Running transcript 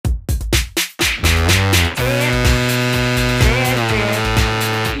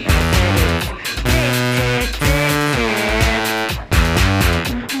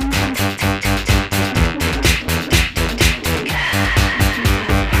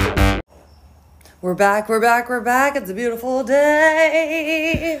We're back. It's a beautiful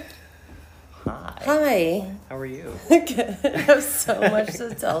day. Hi. How are you? I have so much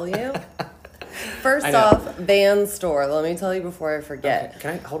to tell you. First off, Van store. Let me tell you before I forget.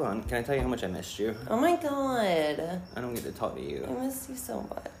 Okay. Hold on? Can I tell you how much I missed you? Oh my god. I don't get to talk to you. I miss you so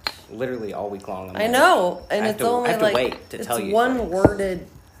much. Literally all week long. I know. And it's only I have to like wait to tell you. It's one-worded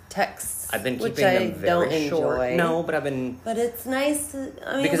text. I've been keeping which I them very don't short. enjoy. No, but I've been... But it's nice to...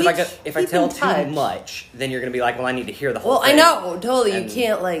 I mean, because if I tell too much, then you're going to be like, well, I need to hear the whole thing. Well, I know. Totally. You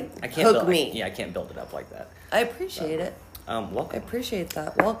can't, hook me. Yeah, I can't build it up like that. I appreciate it. Welcome. I appreciate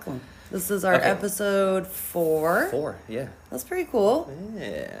that. Welcome. This is our episode 4. 4, yeah. That's pretty cool.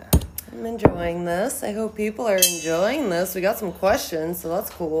 Yeah. I'm enjoying this. I hope people are enjoying this. We got some questions, so that's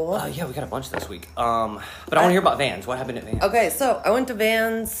cool. Yeah, we got a bunch this week. But I want to hear about Vans. What happened at Vans? Okay, so I went to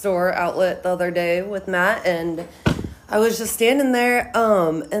Vans store outlet the other day with Matt, and I was just standing there,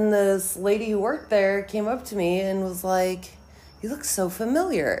 and this lady who worked there came up to me and was like, "You look so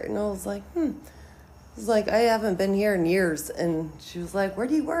familiar." And I was like, I was like, I haven't been here in years. And she was like, "Where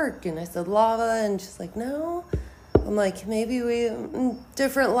do you work?" And I said, "Lava." And she's like, "No." I'm like, maybe we,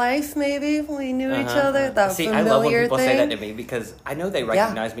 different life, maybe we knew each other. That See, familiar I love when people thing. say that to me because I know they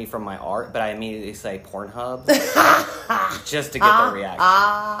recognize me from my art, but I immediately say Pornhub just to get the reaction.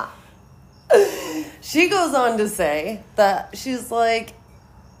 She goes on to say that she's like,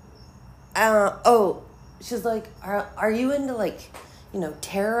 she's like, are you into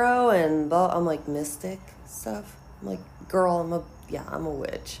tarot and I'm like, mystic stuff? I'm like, girl, I'm a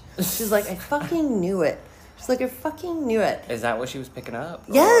witch. She's like, I fucking knew it. She's like, I fucking knew it. Is that what she was picking up?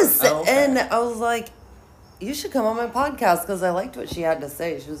 Yes. Oh, okay. And I was like, you should come on my podcast because I liked what she had to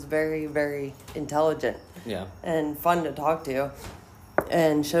say. She was very, very intelligent. Yeah. And fun to talk to.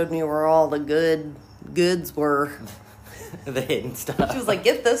 And showed me where all the goods were. The hidden stuff. She was like,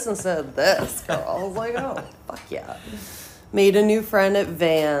 get this instead of this, girl. I was like, oh, fuck yeah. Made a new friend at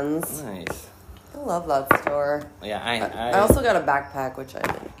Vans. Nice. I love that store. Yeah, I also got a backpack, which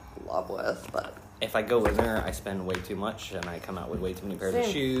I'm in love with, but... If I go in there, I spend way too much, and I come out with way too many pairs of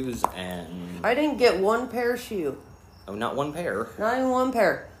shoes, and... I didn't get one pair of shoe. Oh, not one pair? Not even one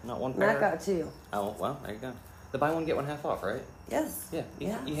pair. Not one pair? Matt got 2. Oh, well, there you go. The buy one, get one half off, right? Yes. Yeah.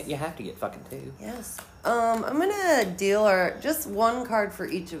 You have to get fucking 2. Yes. I'm gonna deal just one card for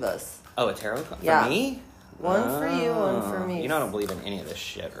each of us. Oh, a tarot card? Yeah. For me? One for you, one for me. You know I don't believe in any of this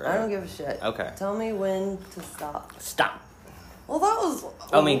shit, right? I don't give a shit. Okay. Tell me when to stop. Stop. Well, that was...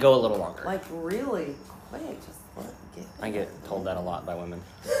 I mean, go a little longer. Like, really quick. Just get... I get told that a lot by women.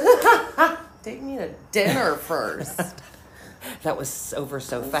 Take me to dinner first. That was over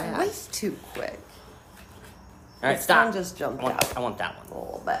so fast. Way too quick. All right, This stop. one just jumped out. I want that one. A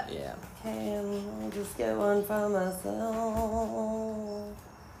little bit. Yeah. Okay, I'll just get one for myself.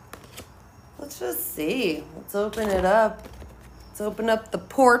 Let's just see. Let's open it up. Let's open up the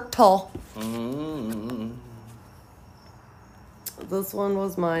portal. Mm-hmm. This one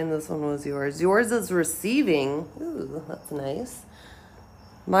was mine. This one was yours. Yours is receiving. Ooh, that's nice.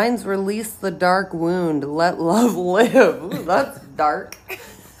 Mine's release the dark wound. Let love live. Ooh, that's dark.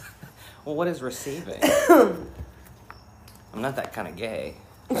 Well, what is receiving? I'm not that kind of gay.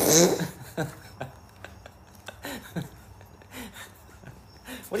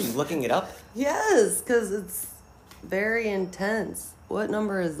 What are you looking it up? Yes, because it's very intense. What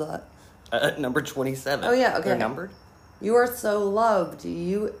number is that? Number 27. Oh, yeah, okay. They're numbered? You are so loved.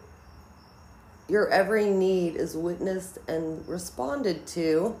 Your every need is witnessed and responded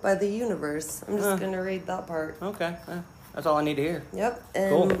to by the universe. I'm just going to read that part. Okay. That's all I need to hear. Yep.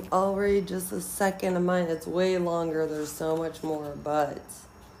 And cool. I'll read just a second of mine. It's way longer. There's so much more, but that's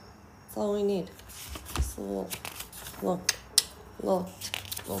all we need. Just a little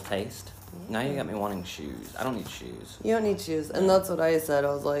taste. Yeah. Now you got me wanting shoes. I don't need shoes. You don't need shoes. And that's what I said. I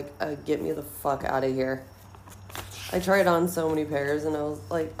was like, get me the fuck out of here. I tried on so many pairs, and I was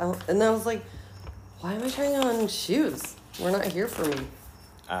like, why am I trying on shoes? We're not here for me.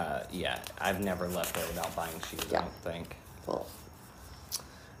 Yeah, I've never left there without buying shoes, I don't think. Well,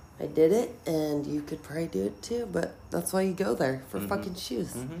 I did it, and you could probably do it too, but that's why you go there, for fucking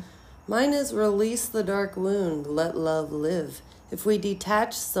shoes. Mm-hmm. Mine is release the dark wound, let love live. If we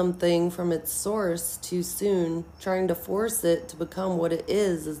detach something from its source too soon, trying to force it to become what it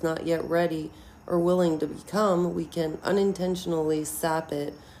is not yet ready or willing to become, we can unintentionally sap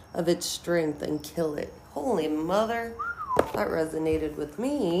it of its strength and kill it. Holy mother. That resonated with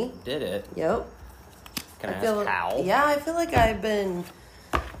me. Did it? Yep. Can I ask how? Yeah, I feel like I don't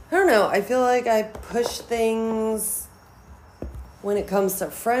know. I feel like I push things when it comes to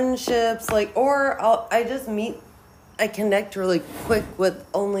friendships, I connect really quick with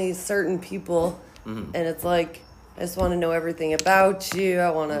only certain people And it's like, I just want to know everything about you.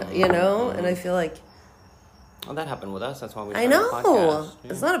 I want to, you know, and I feel like... Well, that happened with us. That's why we I started know. the podcast.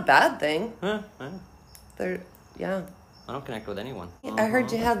 Yeah. It's not a bad thing. Yeah. Yeah. I don't connect with anyone. I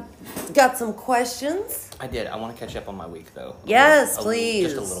heard you got some questions. I did. I want to catch up on my week, though. Yes,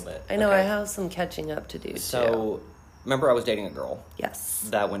 please. Just a little bit. I know. Okay. I have some catching up to do, So, remember I was dating a girl? Yes.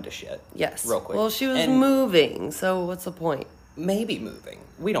 That went to shit. Yes. Real quick. Well, she was moving, so what's the point? Maybe moving.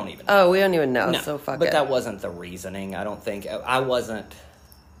 We don't even know. Oh, we don't even know, No, so fuck but it. that wasn't the reasoning. I don't think. I wasn't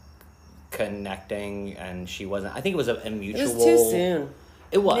connecting, and she wasn't. I think it was a mutual... It was too soon.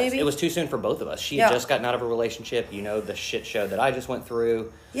 It was. Maybe. It was too soon for both of us. She had just gotten out of a relationship. You know, the shit show that I just went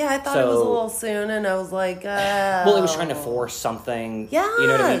through. Yeah, I thought it was a little soon, and I was like, well, it was trying to force something. Yeah, you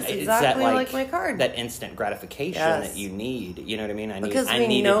know what I mean? exactly It's that, like my card. That instant gratification that you need. You know what I mean? Because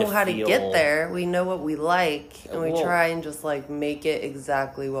we know how to get there. We know what we like, and we try and just like make it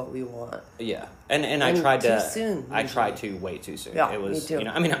exactly what we want. Yeah, and I tried to. Too soon. I tried to way too soon. Yeah, it was. me too. You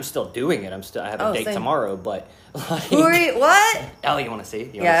know, I mean, I'm still doing it. I have a date same. tomorrow, but like. Who are you? What? Oh, you want to see?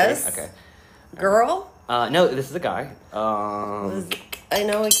 You Yes. wanna see? Okay. Girl? No, this is a guy. I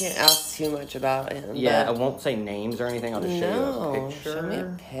know we can't ask too much about him. Yeah, I but won't say names or anything. I'll just show you a picture. Show me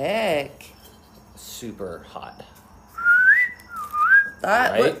a pic. Super hot.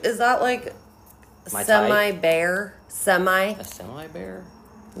 That Right? is that like My semi-bear? Semi? A semi-bear?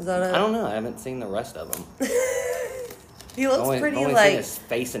 Is that I don't know. I haven't seen the rest of them. He looks pretty only like... seen his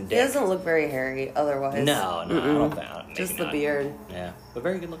face and He dick. doesn't look very hairy otherwise. No, I don't think. Maybe Just the not. beard. Yeah, but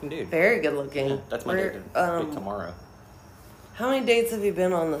very good looking dude. Very good looking. Yeah, that's my date tomorrow. How many dates have you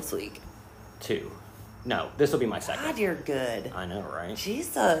been on this week? 2. No, this will be my second. God, you're good. I know, right?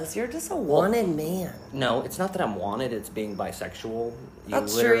 Jesus, you're just a wanted man. No, it's not that I'm wanted. It's being bisexual.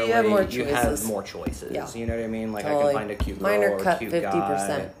 That's true. You have more choices. You have more choices. Yeah. You know what I mean? Like Totally. I can find a cute girl Mine are or a cut cute 50%.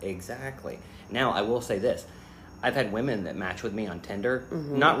 guy. Exactly. Now I will say this: I've had women that match with me on Tinder,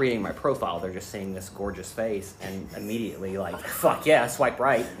 not reading my profile. They're just seeing this gorgeous face and immediately like, "Fuck yeah, swipe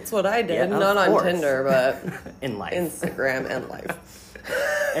right." That's what I did. Yeah, Not of on course. Tinder, but In life, Instagram and life.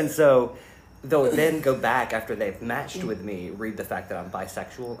 and so they'll then go back after they've matched with me, read the fact that I'm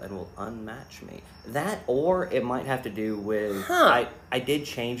bisexual, and will unmatch me. That, or it might have to do with I did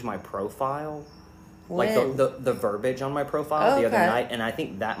change my profile, like the verbiage on my profile the other night, and I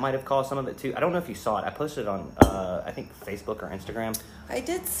think that might have caused some of it too. I don't know if you saw it. I posted it on I think Facebook or Instagram. I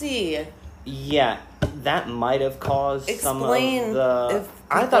did see. Yeah, that might have caused some of Explain the... if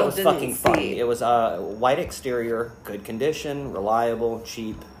I thought it was people fucking didn't funny. see. It was white exterior, good condition, reliable,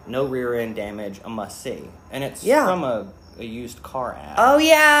 cheap, no rear end damage, a must see. And it's from a used car ad. Oh,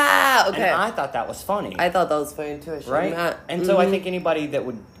 yeah. Okay. And I thought that was funny. I thought that was funny too. Right? And so I think anybody that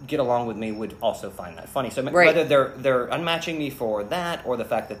would get along with me would also find that funny. So whether they're unmatching me for that or the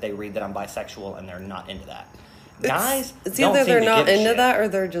fact that they read that I'm bisexual and they're not into that. Guys, it's don't either seem they're to not give a into shit. that or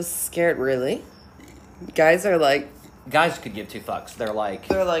they're just scared. Really, guys are like Guys could give 2 fucks. They're like,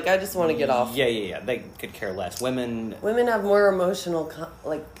 I just want to get off. Yeah. They could care less. Women have more emotional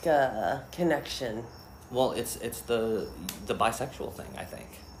connection. Well, it's the bisexual thing.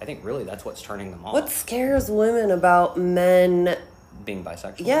 I think really that's what's turning them on. What scares women about men being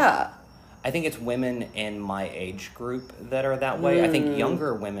bisexual? Yeah. I think it's women in my age group that are that way. I think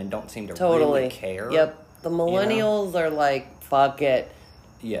younger women don't seem to really care. Yep. The millennials are like, fuck it.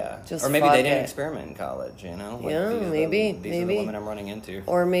 Yeah. Just or maybe fuck they didn't it. experiment in college, you know? Maybe. These are the women I'm running into.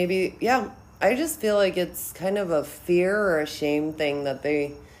 Or maybe, I just feel like it's kind of a fear or a shame thing that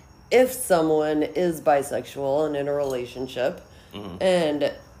if someone is bisexual and in a relationship,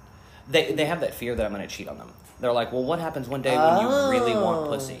 and... They have that fear that I'm going to cheat on them. They're like, well, what happens one day when you really want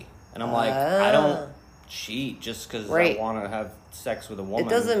pussy? And I'm like, I don't cheat just because I want to have sex with a woman. It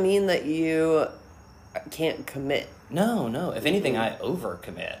doesn't mean that you can't commit. No. If anything, I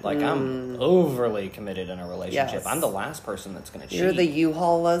overcommit. Like, I'm overly committed in a relationship. Yes. I'm the last person that's going to cheat. You're the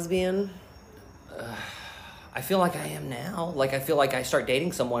U-Haul lesbian? I feel like I am now. Like, I feel like I start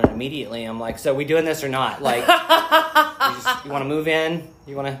dating someone and immediately I'm like, so we doing this or not? Like, you want to move in?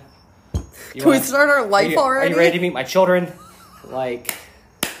 Can we start our life already? Are you ready to meet my children? Like,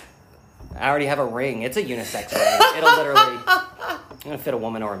 I already have a ring. It's a unisex ring. It'll literally... I'm going to fit a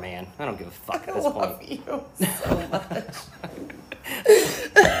woman or a man. I don't give a fuck at this point. I love you so much.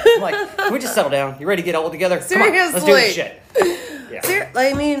 I'm like, can we just settle down? You ready to get old together? Seriously. Come on, let's do this shit. Yeah.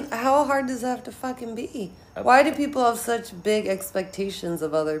 I mean, how hard does it have to fucking be? Why do people have such big expectations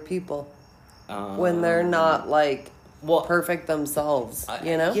of other people when they're not, perfect themselves,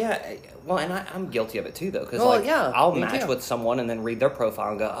 you know? Yeah. Well, and I'm guilty of it too, though. Because, I'll match with someone and then read their profile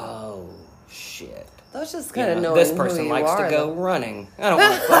and go, oh, shit. That's just kind of knowing this person who you likes are, to go though. running. I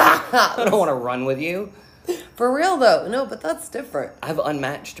don't want to run with you. For real though, no, but that's different. I've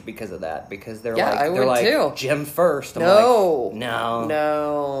unmatched because of that, because they're Yeah, I would too. gym first. I'm No. like,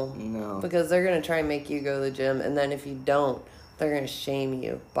 no, No. Because they're gonna try and make you go to the gym, and then if you don't, they're gonna shame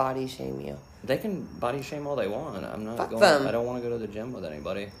you, body shame you. They can body shame all they want. I'm not Fuck going. them. I don't want to go to the gym with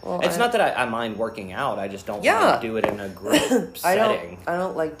anybody. Well, it's not that I mind working out. I just don't Yeah. want to do it in a group setting. I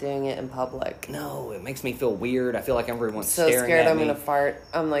don't like doing it in public. No, it makes me feel weird. I feel like everyone's So staring scared at I'm me. gonna fart.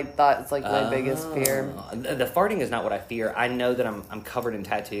 I'm like, that's like my biggest fear. The farting is not what I fear. I know that I'm covered in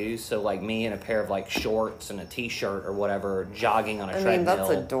tattoos, so like me in a pair of like shorts and a t-shirt or whatever, jogging on a treadmill. I mean, that's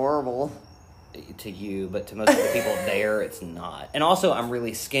adorable. To you, but to most of the people there, it's not. And also, I'm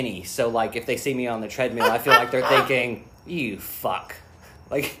really skinny, so like if they see me on the treadmill, I feel like they're thinking, "You fuck."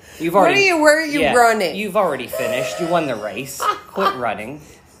 Like you've already. Where are you running? You've already finished. You won the race. Quit running.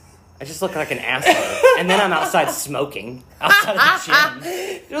 I just look like an asshole. And then I'm outside smoking outside of the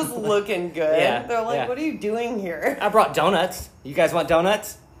gym. Just looking good. Yeah, They're like, yeah. what are you doing here? I brought donuts. You guys want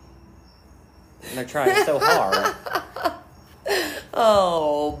donuts? And they're trying so hard.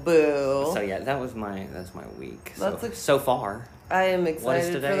 Oh, boo. So yeah, that's my week. That's So far. I am What is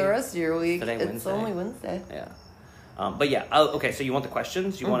excited today? for the rest of your week. Today It's Wednesday? only Wednesday. Yeah. But yeah. Oh, okay. So you want the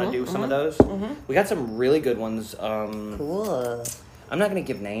questions? You want to do some of those? Mm-hmm. We got some really good ones. Cool. I'm not going to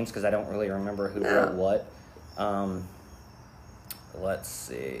give names because I don't really remember who wrote what. Let's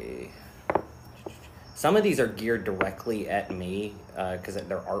see. Some of these are geared directly at me because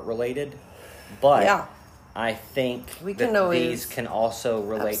they're art related, but Yeah. I think We can that always- these can also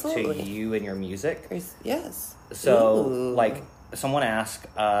relate Absolutely. to you and your music. Yes. So, Ooh. like, someone asked,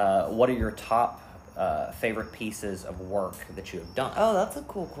 what are your top favorite pieces of work that you have done? Oh, that's a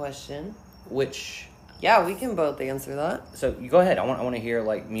cool question. Which, Yeah, we can both answer that. so you go ahead. I want to hear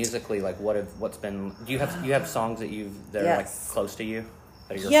like musically, like what's been. Do you have songs that are like Yes. close to you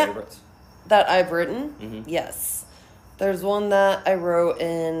that are your Yeah. favorites? That I've written? Mhm. Yes. There's one that I wrote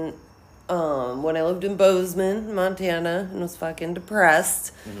in when I lived in Bozeman, Montana, and was fucking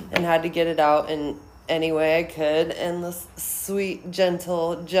depressed and had to get it out in any way I could. And this sweet,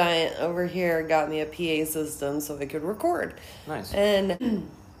 gentle giant over here got me a PA system so I could record. Nice. And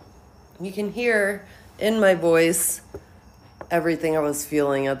you can hear in my voice everything I was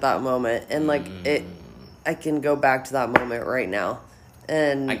feeling at that moment. And like I can go back to that moment right now.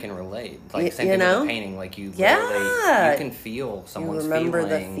 And I can relate. Like same you thing know? with the painting. Like you, Yeah. literally, you can feel someone's remember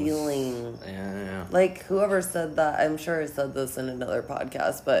the feelings. feeling. Yeah. like whoever said that, I'm sure I said this in another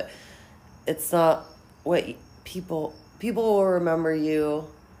podcast, but it's not what people will remember you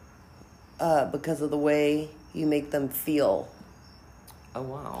because of the way you make them feel. Oh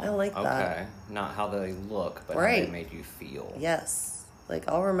wow. I like that. Okay, not how they look, but how Right. they made you feel. Yes, like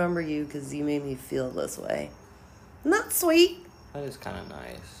I'll remember you because you made me feel this way. Not sweet. That is kind of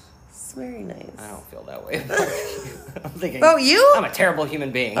nice. It's very nice. I don't feel that way about you. I'm thinking, About you? I'm a terrible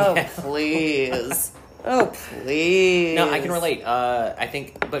human being. Oh please. Oh please. No, I can relate. I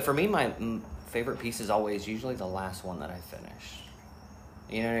think, but for me, my favorite piece is always usually the last one that I finish.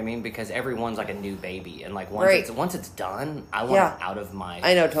 You know what I mean? Because everyone's like a new baby, and like once it's done, I want it out of my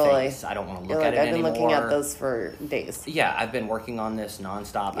I know, totally. face. I don't want to You're look like, at it I've been anymore. looking at this for days. Yeah, I've been working on this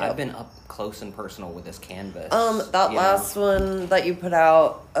nonstop. Yep. I've been up close and personal with this canvas. That you last one that you put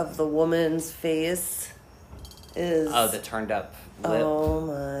out of the woman's face is the turned up lip. oh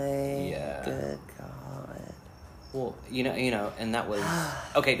my Yeah. good god. Well, you know, and that was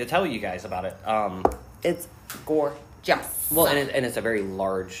okay to tell you guys about it. It's gorgeous. Well, and it's a very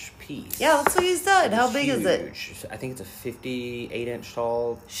large piece. Yeah, that's what you said. How It's big is it? huge. I think it's a 58-inch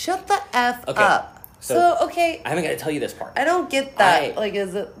tall. Shut the F Okay, up. So, okay, I haven't got to tell you this part. I don't get that. Like,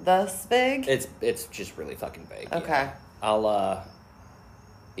 is it this big? It's just really fucking big. yeah. Okay. I'll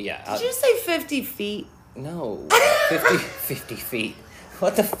yeah. Did you say 50 feet? No, 50 feet.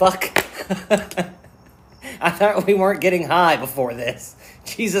 What the fuck? I thought we weren't getting high before this.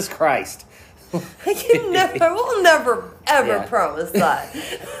 Jesus Christ. I will never, ever promise that.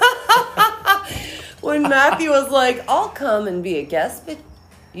 When Matthew was like, I'll come and be a guest, but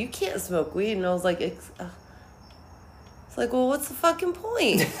you can't smoke weed. And I was like, it's like, well, what's the fucking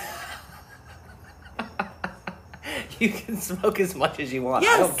point? You can smoke as much as you want.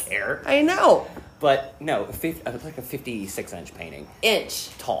 Yes, I don't care. I know. But no, like a 56-inch painting. Inch.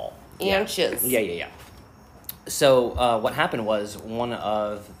 Tall. Inches. Yeah. So what happened was one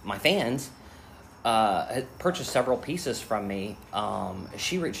of my fans had purchased several pieces from me.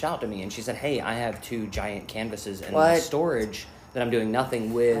 She reached out to me and she said, "Hey, I have 2 giant canvases in my storage that I'm doing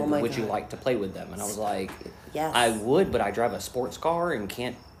nothing with. Would you like to play with them?" And I was like, yes. I would, but I drive a sports car and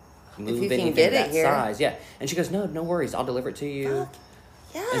can't move you can anything get it that here. size. Yeah. And she goes, no worries. I'll deliver it to you. Fuck.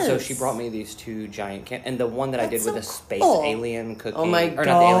 Yes. And so she brought me these 2 giant and the one that I did That's with the so space cool. alien cooking. Oh my Or not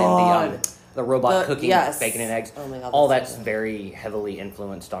the alien, God. the robot The- cooking yes. bacon and eggs. Oh my God, All that's that's so good. very heavily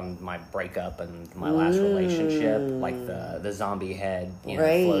influenced on my breakup and my last relationship. Like the zombie head,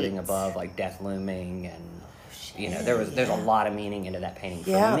 Right. floating above, like death looming, and there's a lot of meaning into that painting for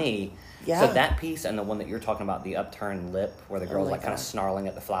Yeah. me. Yeah. So that piece and the one that you're talking about, the upturned lip, where the girl's my like kind of God. snarling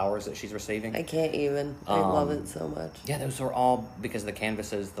at the flowers that she's receiving. I can't even. I love it so much. Yeah, those were all because the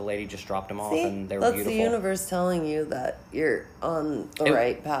canvases. The lady just dropped them off, See, and they were that's beautiful. the universe telling you that you're on the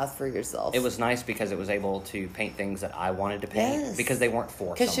right path for yourself. It was nice because it was able to paint things that I wanted to paint Yes. because they weren't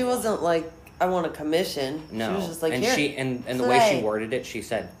for. Because she someone. wasn't like, I want a commission. No, She was just like, and here, she and the way she play. worded it, she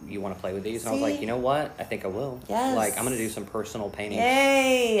said, "You want to play with these?" And I was like, See? "You know what? I think I will. Yes. Like I'm going to do some personal painting."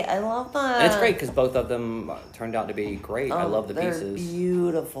 Yay! I love that. And it's great because both of them turned out to be great. I love the they're pieces.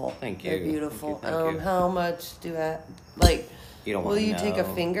 beautiful. Thank you. They're beautiful. Thank you. How much do I like? You don't Will wanna you take a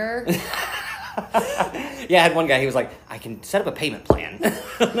know. finger? Yeah, I had one guy. He was like, "I can set up a payment plan."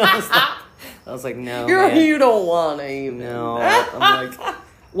 I was like, "No, man. You don't want to even. No." I'm like,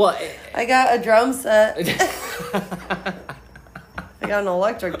 "Well." I got a drum set. I got an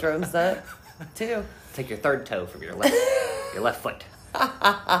electric drum set too. Take your third toe from your left foot.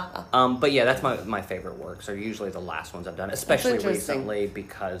 But yeah, that's my favorite works are usually the last ones I've done, especially interesting. recently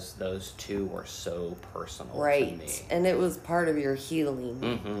because those 2 were so personal to me. Right. And it was part of your healing.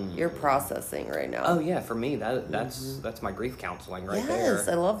 Mm-hmm. You're processing right now. Oh yeah, for me that's my grief counseling right yes,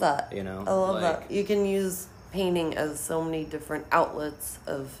 I there. love that. You know, I love like- that. You can use painting as so many different outlets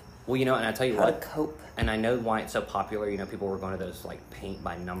of Well, and I tell you how to what, cope. and I know why it's so popular. People were going to those like paint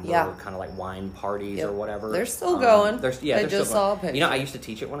by number Yeah. kind of like wine parties Yep. or whatever. They're still going. They're I still just saw a going. picture. I used to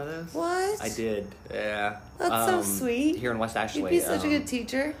teach at one of those. What? I did. Yeah. That's so sweet. Here in West Ashley. You'd be such a good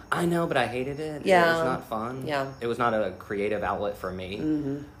teacher. I know, but I hated it. Yeah. It was not fun. Yeah. It was not a creative outlet for me.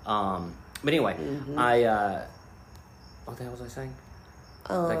 Mm-hmm. But anyway, what the hell was I saying?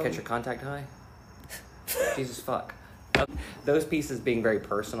 Did I catch your contact high? Jesus fuck. Those pieces being very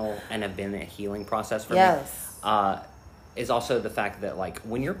personal and have been a healing process for Yes. me is also the fact that like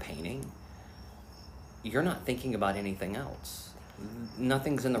when you're painting, you're not thinking about anything else.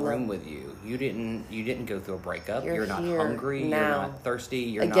 Nothing's in the room with you. You didn't go through a breakup. You're not here hungry. now. You're not thirsty.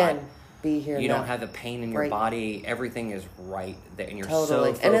 You're Again, not. be here You now. don't have the pain in your Right. body. Everything is right there, and you're Totally. so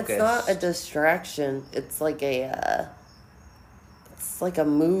focused. And it's not a distraction. It's like a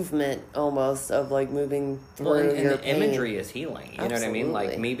movement almost of like moving through Well, and your the pain. imagery is healing. You know what I mean? Like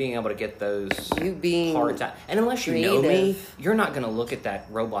Absolutely. me being able to get those You being parts out. And unless you know me, creative. you're not going to look at that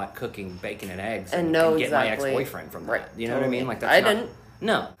robot cooking bacon and eggs And know get my exactly. ex-boyfriend from that. Right. You know what I mean? Totally. Like that's I not- didn't.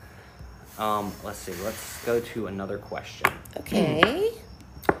 No. Let's see. Let's go to another question. Okay.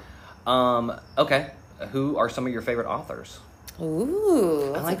 Okay. Who are some of your favorite authors? Ooh.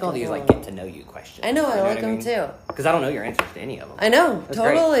 I that's like a all good these like one. get to know you questions. I know, I You like what them mean? too. Because I don't know your answers to any of them. I know, That's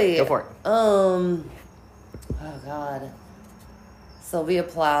great. totally. Go for it. Oh God, Sylvia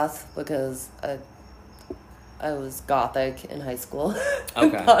Plath, because I was gothic in high school. I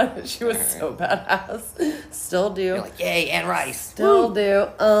Okay. thought she was All right. so badass. Still do. You're like, yay, Anne Rice. Still Woo.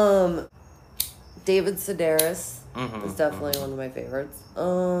 do. David Sedaris Mhm, is definitely one of my favorites.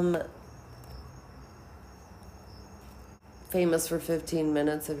 Famous for 15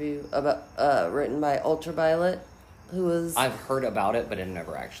 Minutes. Have you written by Ultraviolet, who was I've heard about it, but I've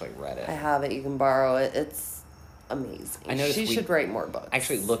never actually read it. I have it. You can borrow it. It's amazing. I noticed she we- should write more books.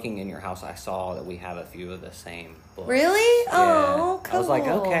 Actually, looking in your house, I saw that we have a few of the same books. Really? Yeah. Oh, cool. I was like,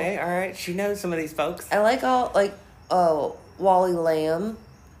 okay, all right. She knows some of these folks. I like Wally Lamb.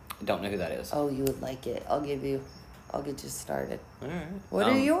 Don't know who that is. Oh, you would like it. I'll get you started. All right. What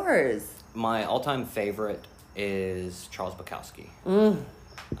are yours? My all-time favorite is Charles Bukowski.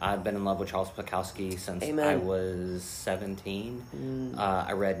 I've been in love with Charles Bukowski since Amen. I was 17.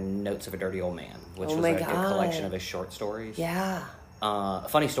 I read Notes of a Dirty Old Man, which Oh was my like a God. collection of his short stories. Yeah.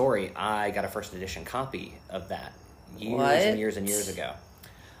 Funny story, I got a first edition copy of that years What? and years and years ago.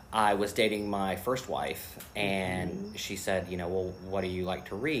 I was dating my first wife, and she said, well, what do you like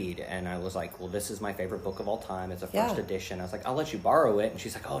to read? And I was like, well, this is my favorite book of all time. It's a first Yeah. edition. I was like, I'll let you borrow it. And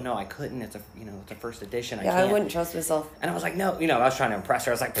she's like, oh, no, I couldn't. It's a first edition. I Yeah, can't. I wouldn't trust myself. And I was like, no, I was trying to impress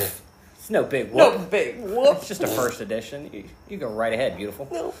her. I was like, it's no big No whoop. big whoop. It's just a first edition. You go right ahead, beautiful.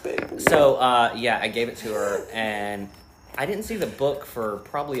 No big whoop. So, I gave it to her, and I didn't see the book for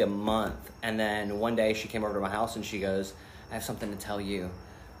probably a month. And then one day she came over to my house, and she goes, I have something to tell you.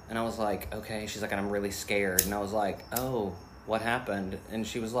 And I was like, okay. She's like, I'm really scared. And I was like, oh, what happened? And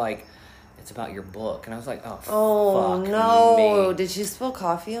she was like, it's about your book. And I was like, oh, Oh, fuck no. me. Did she spill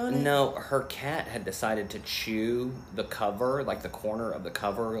coffee on it? No, her cat had decided to chew the cover, like the corner of the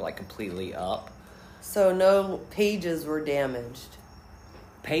cover, like completely up. So no pages were damaged.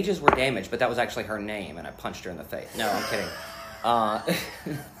 Pages were damaged, but that was actually her name, and I punched her in the face. No, I'm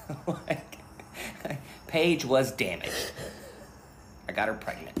kidding. Like, Paige was damaged. I got her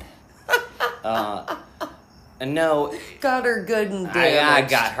pregnant. And no, Got her good and damaged. I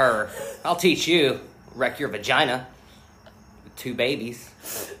got her. I'll teach you. Wreck your vagina. With 2 babies.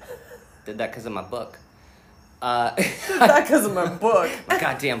 Did that because of my book. Not because of my book. My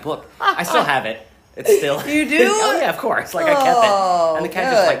goddamn book. I still have it. It's still. You do? Oh yeah, of course. Like I kept it, and the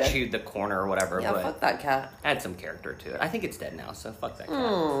cat just like good. chewed the corner or whatever. Yeah, but fuck that cat. add some character to it. I think it's dead now, so fuck that cat.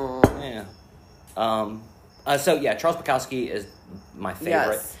 Mm. Yeah. So yeah, Charles Bukowski is my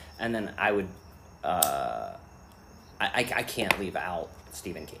favorite, Yes. and then I would. I can't leave out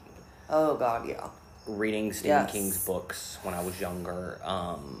Stephen King. Oh, God, yeah. Reading Stephen Yes. King's books when I was younger.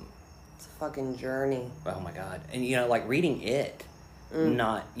 It's a fucking journey. Oh my god, and like reading it,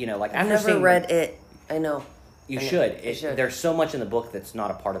 not like I've after never seeing read it. I know. You I know. should. You should. There's so much in the book that's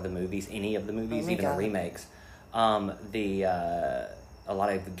not a part of the movies, any of the movies, Oh my even God. the remakes. A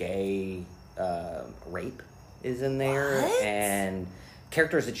lot of gay rape is in there, What? and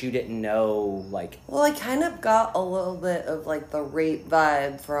characters that you didn't know, like Well, I kind of got a little bit of, like, the rape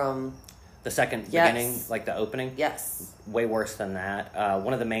vibe from... the second Yes. beginning, like the opening. Yes. Way worse than that.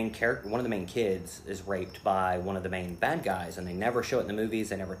 One of the main kids is raped by one of the main bad guys, and they never show it in the movies.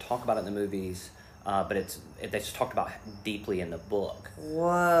 They never talk about it in the movies. But they just talked about deeply in the book.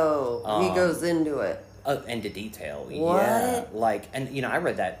 Whoa. He goes into it. Into detail. What? Yeah. Like, and I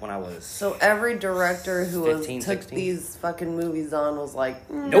read that when I was. So every director who 15, took 16? these fucking movies on was like,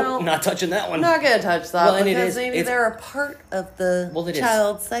 no, Nope, not touching that one. I'm not going to touch that Well, and it because is- maybe it's- they're a part of the Well, it is.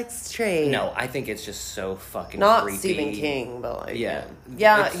 child sex trade. No, I think it's just so fucking Not creepy. Stephen King, but like... Yeah.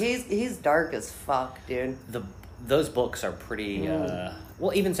 Yeah, It's- he's dark as fuck, dude. Those books are pretty.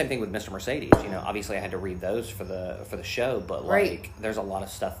 Well, even same thing with Mr. Mercedes. Obviously I had to read those for the show, but like Right. there's a lot of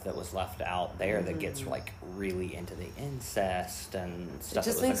stuff that was left out there that gets like really into the incest and stuff. It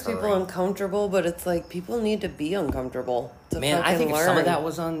just that was makes people occurring. uncomfortable, but it's like people need to be uncomfortable to Man, fucking I think learn. if some of that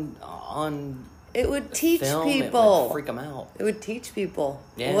was on It would teach film, people. it would freak them out. It would teach people.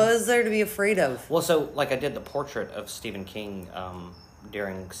 Yeah. What is there to be afraid of? Well, so like I did the portrait of Stephen King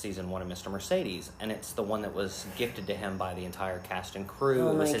during season 1 of Mr. Mercedes, and it's the one that was gifted to him by the entire cast and crew.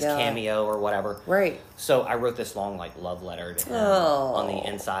 Oh It was my his God. cameo or whatever. Right. So I wrote this long like love letter to him Oh. on the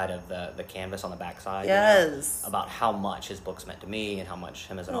inside of the canvas on the backside. Yes. About how much his books meant to me and how much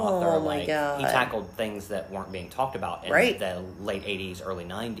him as an Oh author. my Like God. he tackled things that weren't being talked about in Right. the late 80s, early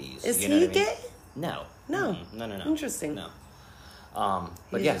 90s. Is you know he what I mean? gay? No. No. No. Interesting. No.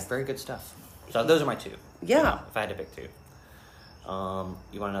 But He's yeah, just- very good stuff. So those are my 2. Yeah. If I had to pick 2.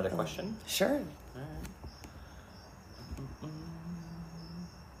 You want another question? Sure.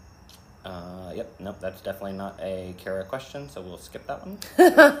 Yep. Nope. That's definitely not a Kara question, so we'll skip that one.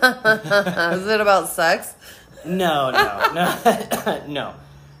 Is it about sex? No. No.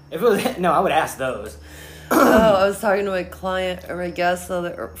 If it was no, I would ask those. Oh, I was talking to my client or my guest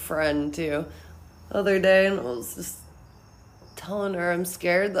other friend too the other day, and I was just telling her I'm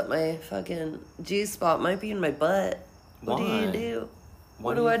scared that my fucking G-spot might be in my butt. What do Why? you do? Why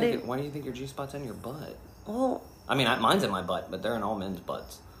What do I do? Why do you think your G-spot's in your butt? Well, I mean, mine's in my butt, but they're in all men's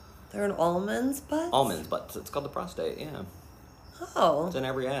butts. they're in all men's butts? All men's butts. It's called the prostate. Yeah, Oh. it's in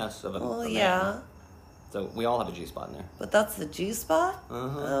every ass of a. Well, a man. yeah. So we all have a G-spot in there. But that's the G-spot?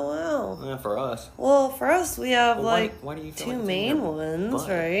 Uh-huh. Oh, wow. Yeah, for us. Well, for us, we have Well, why- like why do you feel two like it's in main your ones, butt?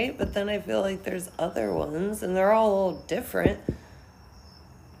 right? But then I feel like there's other ones, and they're all a little different.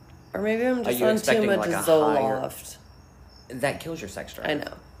 Or maybe I'm just you on too expecting, much like, a Zoloft. That kills your sex drive. I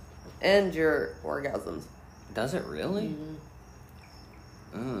know. And your orgasms. Does it really?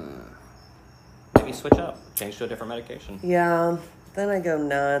 Mm-hmm. Maybe switch up. Change to a different medication. Yeah, then I go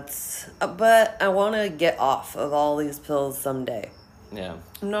nuts. But I want to get off of all these pills someday. Yeah.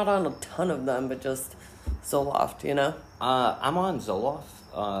 I'm not on a ton of them, but just Zoloft, you know? I'm on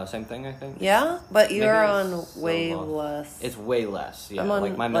Zoloft. Same thing, I think. Yeah? But you're Maybe on it's way Zoloft. less. It's way less. Yeah, I'm on,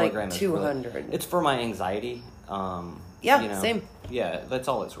 like my like, milligram is 200. Really, it's for my anxiety. Yeah, same. Yeah, that's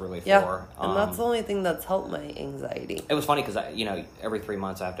all it's really Yeah, for. and that's the only thing that's helped my anxiety. It was funny because every 3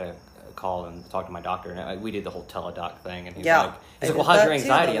 months I have to call and talk to my doctor, and we did the whole teledoc thing, and he's Yeah, like, I well, did how's that your too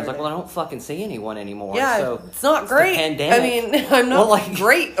anxiety? the I was like, other well, I don't fucking see anyone anymore. Yeah, so it's not the great. pandemic. I mean, I'm not Well, like-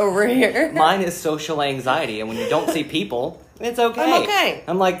 great over here. Mine is social anxiety, and when you don't see people, it's okay. I'm okay.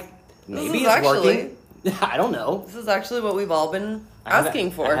 I'm like, maybe is it's actually working. I don't know. This is actually what we've all been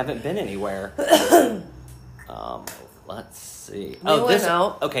asking for. I haven't been anywhere. Let's see. Went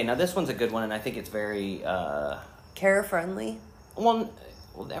out. Okay, now this one's a good one, and I think it's very care friendly. Well,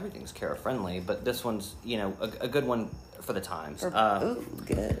 everything's care friendly, but this one's a good one for the times. Ooh,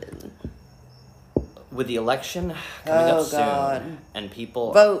 good. With the election coming up soon, God. and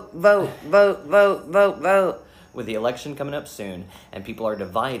people vote. With the election coming up soon, and people are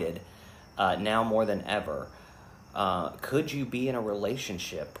divided now more than ever, could you be in a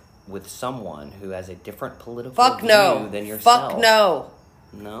relationship with someone who has a different political view than yourself? Fuck no.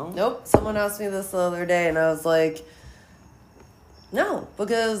 No? Nope. Someone asked me this the other day, and I was like, no,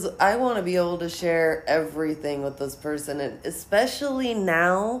 because I want to be able to share everything with this person, and especially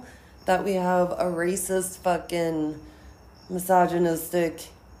now that we have a racist, fucking misogynistic.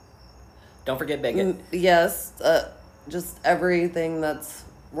 Don't forget bigot. Yes, just everything that's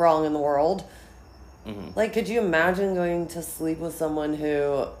wrong in the world. Mm-hmm. Like, could you imagine going to sleep with someone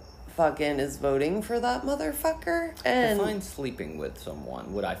who fucking is voting for that motherfucker? And define sleeping with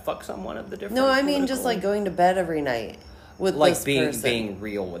someone. Would I fuck someone of the different? No, I mean just like going to bed every night with like this being person. being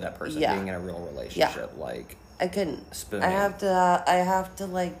real with that person, being in a real relationship. Like I couldn't. Spooning. I have to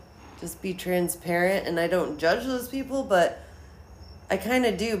like just be transparent, and I don't judge those people, but I kind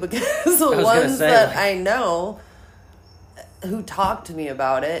of do, because the ones that I know who talk to me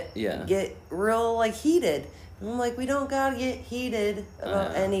about it get real like heated. And I'm like, we don't gotta get heated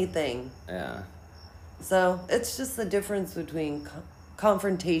about anything. Yeah. So it's just the difference between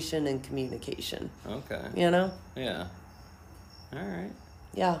confrontation and communication. Okay. You know? Yeah. All right.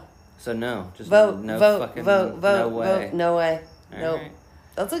 Yeah. So no, just vote, no vote, fucking vote, no way. vote, no way. Nope. Right.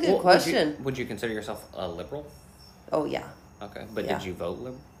 That's a good question. Would you consider yourself a liberal? Oh yeah. Okay, but did you vote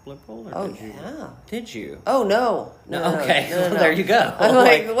liberal? Or did you? Yeah. Did you? Oh no. Okay, no. there you go. I'm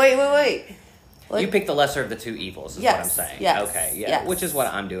like, wait. You picked the lesser of the two evils, is what I'm saying. Yes. Okay, yeah. Yes. Which is what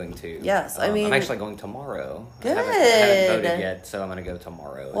I'm doing too. Yes, I mean, I'm actually going tomorrow. Good. I haven't voted yet, so I'm going to go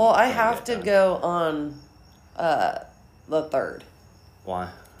tomorrow. Well, I have to go on the 3rd. Why?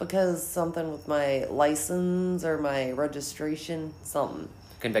 Because something with my license or my registration, something.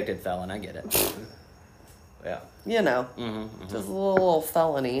 Convicted felon, I get it. Yeah. You know, just little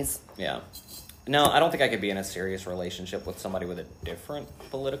felonies. Yeah. No, I don't think I could be in a serious relationship with somebody with a different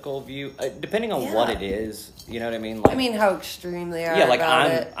political view, depending on what it is. You know what I mean? Like, I mean, how extreme they are. Yeah, like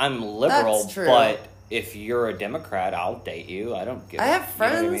about I'm liberal, That's true. but if you're a Democrat, I'll date you. I don't give. I have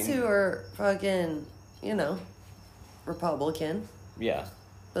friends you know what I mean? who are fucking, Republican. Yeah.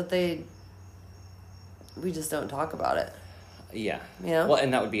 But we just don't talk about it. Yeah. Yeah. Well,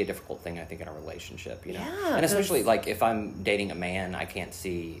 and that would be a difficult thing, I think, in a relationship, you know? Yeah. And especially, like, if I'm dating a man, I can't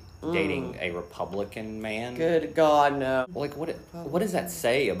see dating a Republican man. Good God, no. Like, what does that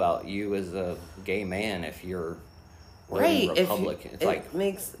say about you as a gay man if you're right. Republican? It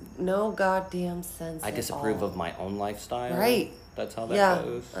makes no goddamn sense. I disapprove of my own lifestyle. Right. That's how that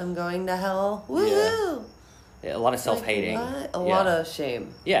goes. I'm going to hell. Woohoo! Yeah, a lot of self-hating. A lot of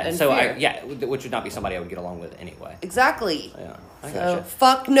shame. Yeah, and so fear. which would not be somebody I would get along with anyway. Exactly. Yeah, I so gotcha.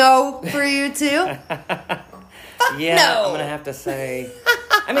 Fuck no for you too. Fuck yeah, no. I'm gonna have to say.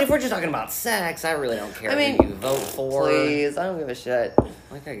 I mean, if we're just talking about sex, I really don't care who you vote for. Please, I don't give a shit.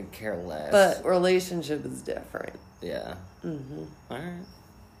 Like, I could care less. But relationship is different. Yeah. Mm-hmm. All right.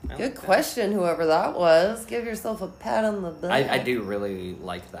 Good question, whoever that was. Give yourself a pat on the back. I do really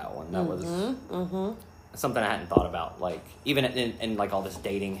like that one. That was something I hadn't thought about. Like, even in like all this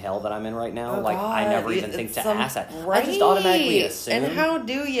dating hell that I'm in right now, Oh, like, God. I never even think to ask that. Right. I just automatically assume. And how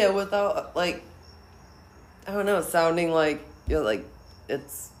do you without, like, I don't know, sounding like you're like,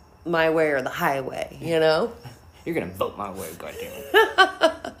 it's my way or the highway, you know? You're gonna vote my way,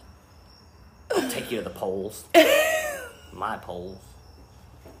 goddammit. I'll take you to the polls. My polls.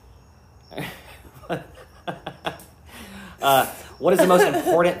 What is the most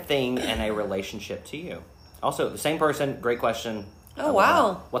important thing in a relationship to you? Also, the same person, great question. Oh,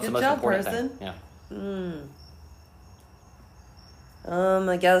 wow. What's Good the most job, important person. thing?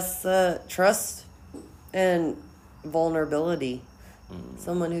 Yeah. I guess trust and vulnerability.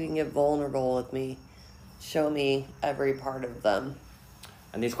 Someone who can get vulnerable with me. Show me every part of them.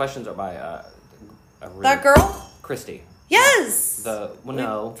 And these questions are by that girl? Christy. Yes!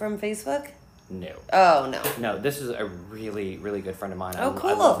 No. From Facebook? No. Oh, no. No, this is a really, really good friend of mine. Oh, cool.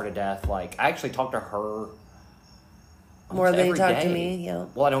 I love her to death. Like, I actually talk to her more than you talk day. to me, yeah.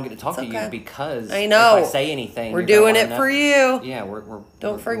 Well, I don't get to talk to you because I know. if I say anything, we're doing it for you. Yeah,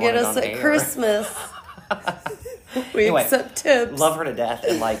 don't forget us at Christmas. We anyway, accept tips. Love her to death,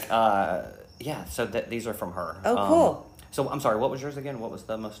 and like, so these are from her. Oh, cool. So I'm sorry, what was yours again? What was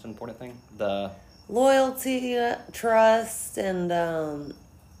the most important thing? loyalty, trust, and I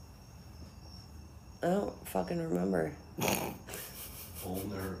don't fucking remember.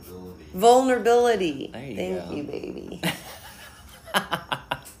 Vulnerability. Thank you, baby.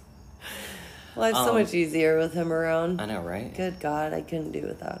 Life's so much easier with him around. I know, right? Good God, I couldn't do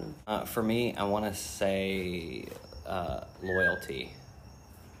without him. For me, I want to say loyalty.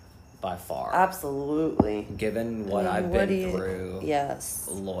 By far. Absolutely. Given what I've been through. Yes.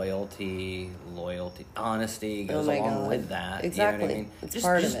 Loyalty, honesty goes along with that. Exactly. You know what I mean? It's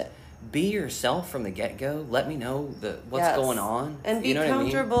part of it. Be yourself from the get-go. Let me know what's going on. And be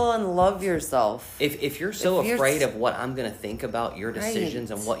comfortable and love yourself. If you're afraid of what I'm going to think about your decisions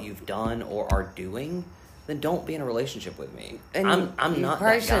and what you've done or are doing, then don't be in a relationship with me. And I'm not that guy. You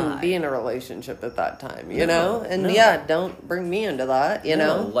probably shouldn't be in a relationship at that time, you know? And don't bring me into that, you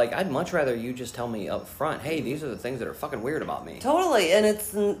know? Like, I'd much rather you just tell me up front, hey, these are the things that are fucking weird about me. Totally. And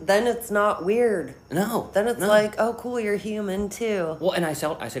then it's not weird. No. Then it's like, oh, cool, you're human too. Well, and I say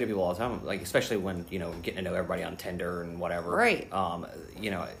to people all the time, like, especially when, getting to know everybody on Tinder and whatever. Right.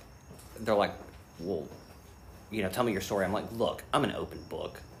 They're like, well, tell me your story. I'm like, look, I'm an open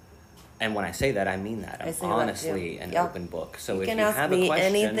book. And when I say that, I mean that. I'm honestly an open book. So you if can you ask have me a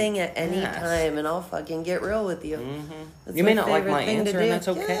question, anything at any time, and I'll fucking get real with you. Mm-hmm. You may not like my answer, and that's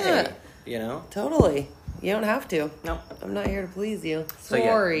okay. Yeah. Totally. You don't have to. No. I'm not here to please you. So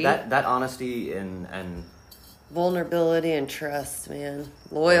sorry. That honesty and vulnerability and trust, man.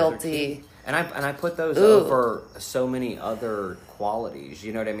 Loyalty. And I put those over so many other qualities.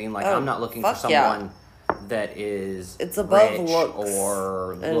 You know what I mean? Like, I'm not looking for someone that is above rich looks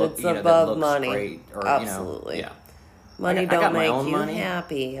or and it's above that looks money. Great or, absolutely. Money don't make you money.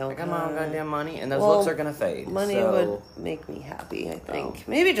 happy. Okay? I got my own goddamn money, and those looks are gonna fade. Money would make me happy, I think.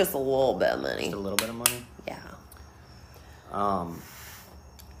 Maybe just a little bit of money. Just a little bit of money? Yeah.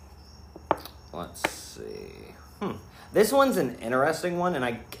 Let's see. This one's an interesting one,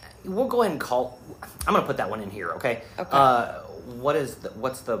 and we'll go ahead and I'm gonna put that one in here, okay? Okay. What's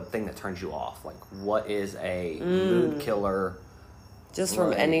the thing that turns you off? Like, what is a mood killer? Just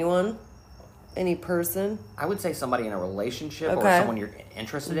from anyone? Any person? I would say somebody in a relationship or someone you're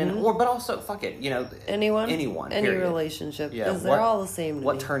interested in, but also, fuck it, anyone, any period. Relationship, because they're all the same to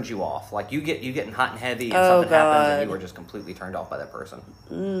what me. Turns you off? Like, you getting hot and heavy, and something happens, and you are just completely turned off by that person.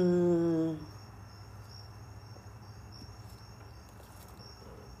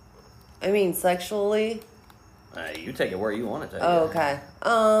 I mean, sexually. You take it where you want to take it. Oh, okay.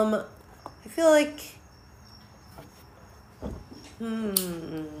 I feel like.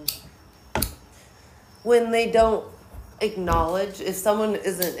 When they don't acknowledge, if someone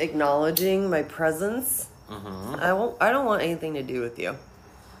isn't acknowledging my presence, I don't want anything to do with you.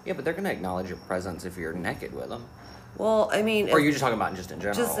 Yeah, but they're gonna acknowledge your presence if you're naked with them. Well, I mean, or you're just talking about just in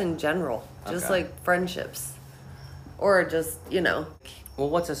general. Just in general, just like friendships, or just Well,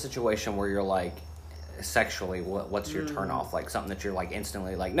 what's a situation where you're like, sexually, what's your turn off? Like something that you're like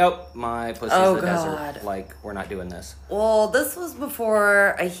instantly like, nope, my pussy's the desert. Like, we're not doing this. Well, this was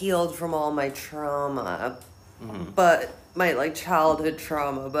before I healed from all my trauma, but my childhood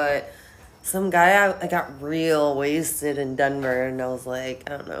trauma. But some guy, I got real wasted in Denver, and I was like,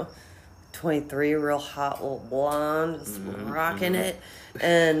 I don't know, 23, real hot little blonde, just rocking it,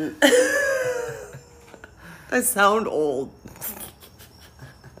 and I sound old.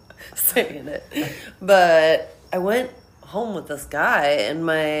 Saying it, but I went home with this guy, and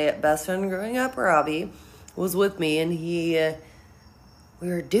my best friend growing up, Robbie, was with me, and we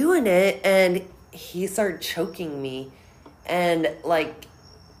were doing it, and he started choking me, and I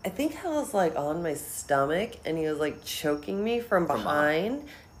think I was on my stomach, and he was choking me from behind,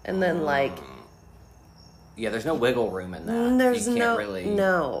 and then yeah, there's no wiggle room in that. There's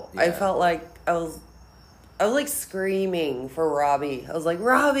no. Yeah. I felt like I was screaming for Robbie. I was like,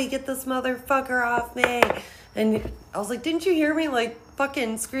 Robbie, get this motherfucker off me. And I was like, didn't you hear me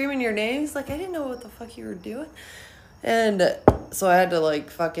fucking screaming your name? He's like, I didn't know what the fuck you were doing. And so I had to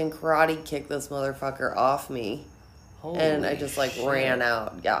fucking karate kick this motherfucker off me. Holy and I just shit. Ran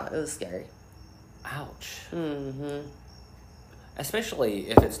out. Yeah, it was scary. Ouch. Mm-hmm. Especially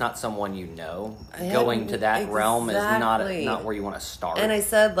if it's not someone you know, going to that realm is not where you want to start. And I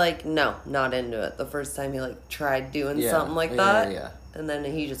said, no, not into it. The first time he, tried doing something like that. Yeah. And then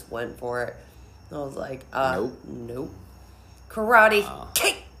he just went for it. I was like, nope. Karate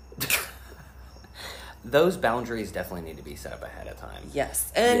kick! Those boundaries definitely need to be set up ahead of time.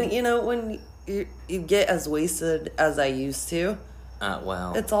 Yes. And, when you get as wasted as I used to,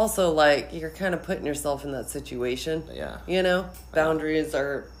 it's also you're kind of putting yourself in that situation. Yeah. Boundaries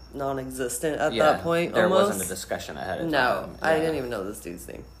are non-existent at that point. There almost. Wasn't a discussion ahead of time. No, I didn't even know this dude's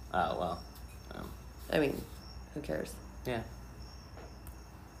name. Oh well. I mean, who cares? Yeah.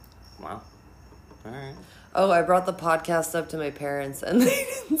 Wow. All right. Oh, I brought the podcast up to my parents, and they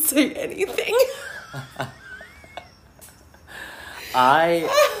didn't say anything.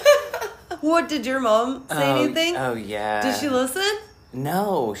 What, did your mom say anything? Oh, yeah. Did she listen?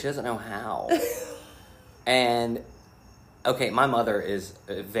 No, she doesn't know how. And, okay, my mother is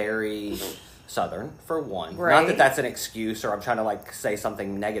very Southern, for one. Right. Not that that's an excuse or I'm trying to, like, say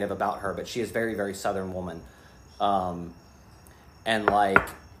something negative about her, but she is very, very Southern woman. And, like,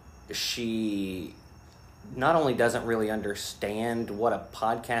 she not only doesn't really understand what a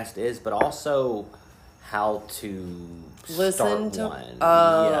podcast is, but also how to listen start to one.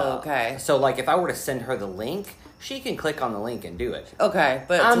 Oh, okay. So, like, if I were to send her the link, she can click on the link and do it. Okay,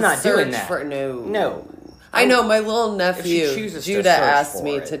 but I'm to not search doing that. No. I know my little nephew, chooses to Judah, search asked for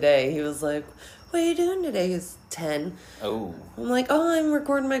me it. today. He was like, "What are you doing today?" He's 10. Oh. I'm like, "Oh, I'm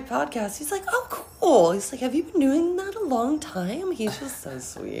recording my podcast." He's like, "Oh, cool." He's like, "Have you been doing that a long time?" He's just so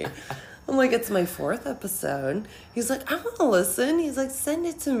sweet. I'm like, "It's my 4th episode." He's like, "I want to listen." He's like, "Send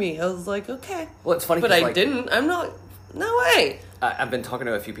it to me." I was like, "Okay." Well, it's funny, but 'cause, I like, didn't. I'm not. No way. I've been talking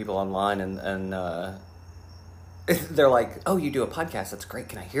to a few people online, and they're like, "Oh, you do a podcast? That's great.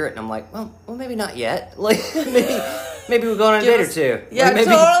 Can I hear it?" And I'm like, "Well, maybe not yet. Like, maybe we'll go on a date or two. Yeah, Like, maybe,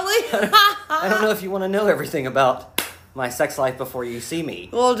 totally. I don't know if you want to know everything about my sex life before you see me.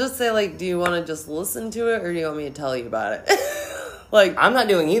 Well, just say, like, do you want to just listen to it, or do you want me to tell you about it? Like, I'm not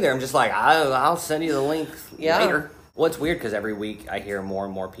doing either. I'm just like, I'll send you the link Yeah. later. Well, it's weird because every week I hear more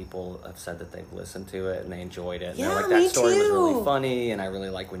and more people have said that they've listened to it and they enjoyed it. And Yeah, they're like, me that story was really too. funny, and I really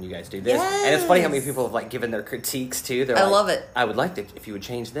like when you guys do this. And it's funny how many Yes. people have like given their critiques too. They're I like, love it. I would like to if you would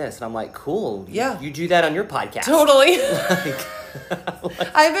change this. And I'm like, cool. Yeah. You do that on your podcast. totally.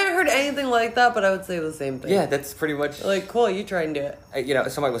 Like, I haven't heard anything like that, but I would say the same thing. yeah, that's pretty much. Like, cool, you try and do it. You know,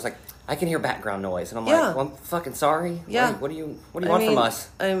 somebody was like, I can hear background noise, and I'm Yeah. like, well, I'm fucking sorry. Yeah. What do you want from us?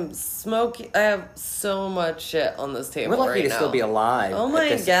 I'm smoking. I have so much shit on this table We're lucky right to now. still be alive. Oh my at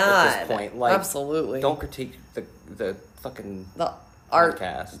this God. point, like, Absolutely. Don't critique the fucking The art.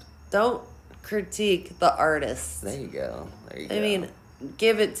 podcast. Don't critique the artist. There you go. I mean,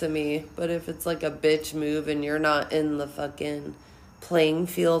 give it to me, but if it's like a bitch move and you're not in the fucking playing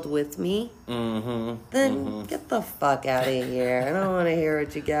field with me, then get the fuck out of here. I don't want to hear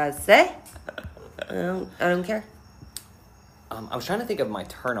what you guys say. I don't care. I was trying to think of my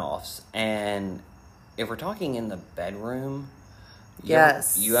turnoffs, and if we're talking in the bedroom,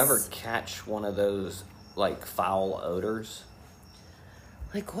 Yes. you ever catch one of those like foul odors?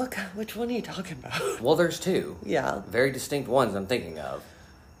 Like, which one are you talking about? Well, there's two. Yeah. Very distinct ones I'm thinking of.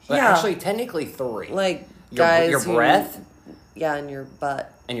 But Yeah. actually, technically three. Like, your guys your who- breath Yeah, in your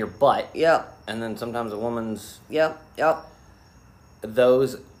butt. and your butt, Yep. and then sometimes a woman's. Yep.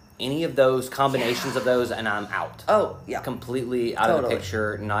 Any of those combinations of those, and I'm out. Oh, yeah. Completely out of the Totally.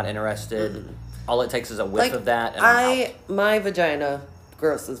 picture, not interested. All it takes is a whiff of that, and I'm out. My vagina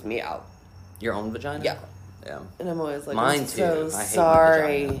grosses me out. Your own vagina? Yeah. Yeah. And I'm always like, Mine I'm too. so I hate my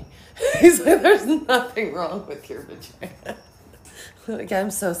sorry. vagina. He's like, there's nothing wrong with your vagina. Like,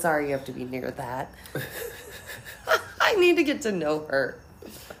 I'm so sorry you have to be near that. I need to get to know her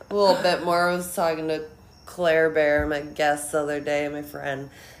a little bit more. I was talking to Claire Bear, my guest, the other day, my friend,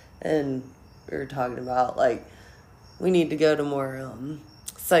 and we were talking about, like, we need to go to more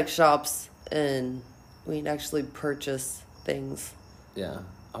sex shops and we'd actually purchase things Yeah.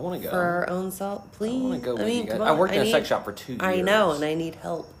 I want to go. for our own self. Please. I want to go with you guys. come I on, worked in a need- sex shop for 2 years. I know, and I need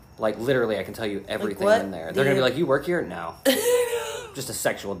help. Like, literally, I can tell you everything what in there. do They're going to be you- like, you work here? No. Just a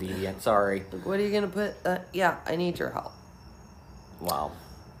sexual deviant. Sorry. Like, what are you gonna put? Yeah, I need your help. Wow.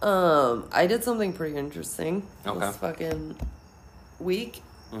 I did something pretty interesting Okay. this fucking week.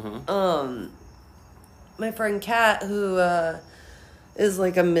 Mm-hmm. My friend Kat, who is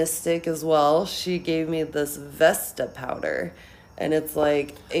like a mystic as well, she gave me this Vesta powder, and it's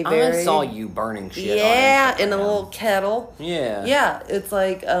like a very I saw you burning shit yeah on in a Instagram. little kettle. Yeah. Yeah, it's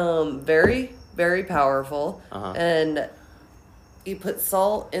like very very powerful, Uh-huh. and you put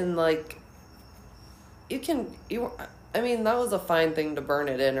salt in, like, I mean, that was a fine thing to burn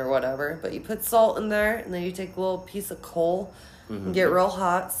it in or whatever, but you put salt in there, and then you take a little piece of coal and get real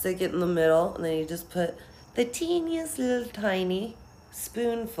hot, stick it in the middle, and then you just put the teeniest little tiny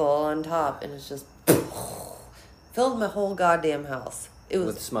spoonful on top, and it's just filled my whole goddamn house. It was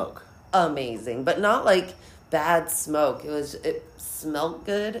With smoke. amazing, but not like bad smoke. It smelled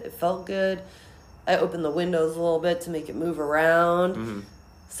good. It felt good. I opened the windows a little bit to make it move around.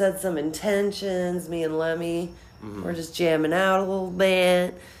 Said some intentions. Me and Lemmy were just jamming out a little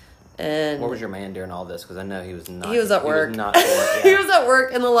bit, And where was your man during all this? Because I know he was not. He was at work. He was not for it, He was at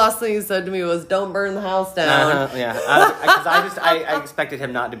work, and the last thing he said to me was, "Don't burn the house down." Yeah, because I expected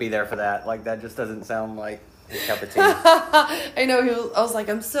him not to be there for that. Like, that just doesn't sound like his cup of tea. I know. I was like,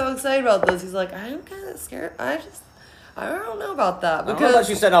 "I'm so excited about this." He's like, "I'm kind of scared. I don't know about that." I don't know about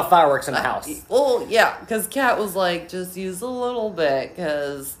you setting off fireworks in the house. Well, yeah, because Kat was like, "Just use a little bit,"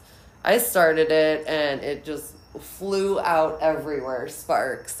 because I started it, and it just flew out everywhere,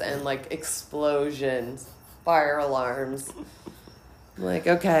 sparks and like explosions, fire alarms. I'm like,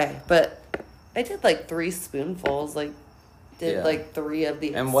 okay, but I did like 3 spoonfuls, like like 3 of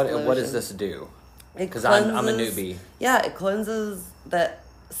the. And what does this do? Because I'm a newbie. Yeah, it cleanses that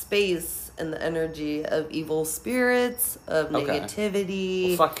space and the energy of evil spirits, of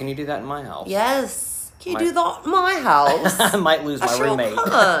negativity. Well, fuck, can you do that in my house? Yes, can you do that in my house? I might lose my roommate.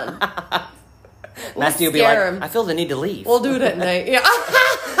 Matthew will be like, I feel the need to leave. We'll do it at night. Yeah.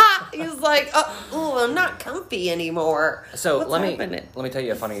 He's like, oh, I'm not comfy anymore. So let me tell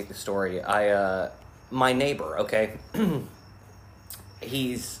you a funny story. My neighbor, okay,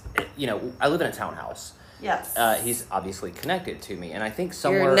 he's, I live in a townhouse. Yes. He's obviously connected to me, and I think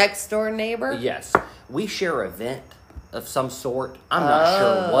somewhere... Your next door neighbor? Yes. We share a vent of some sort. I'm not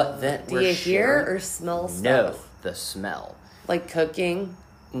sure what vent we're sharing. Do you hear or smell stuff? No, the smell. Like cooking?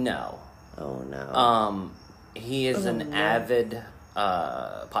 No. Oh, no. He is an avid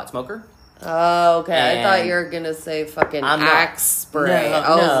pot smoker. Oh, okay. And I thought you were going to say fucking Axe spray. No,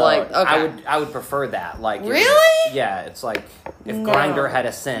 I was like, okay. I would prefer that. Like, really? Yeah, it's like if Grindr had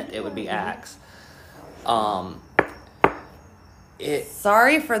a scent, it would be Axe.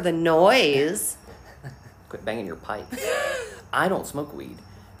 Sorry for the noise. Quit banging your pipe. I don't smoke weed.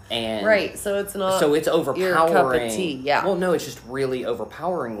 And right, so it's not. So it's overpowering. Your cup of tea, yeah. Well, no, it's just really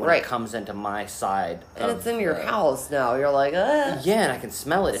overpowering when it comes into my side. And it's in your house now. You're like, Yeah, and I can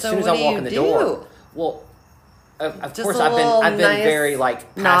smell it as soon as I walk in the door. Well, of course, I've been very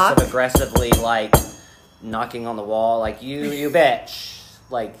like passive aggressively like knocking on the wall, like you bitch,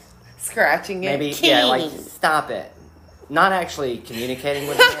 like scratching it. Maybe like stop it. Not actually communicating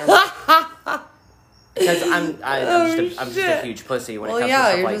with him. Because I'm just a huge pussy when it comes to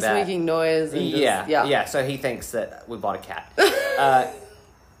stuff like that. Well, you're just making noise. And yeah. So he thinks that we bought a cat.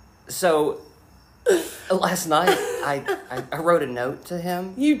 So last night I wrote a note to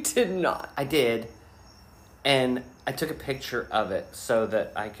him. You did not. I did, and I took a picture of it so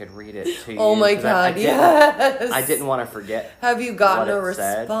that I could read it to you. Oh my God! Yes. I didn't want to forget. Have you gotten a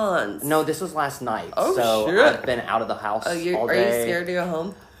response? Said. No, this was last night. Oh so shit! I've been out of the house all day. Are you scared to go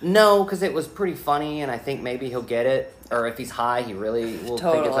home? No, because it was pretty funny, and I think maybe he'll get it. Or if he's high, he really will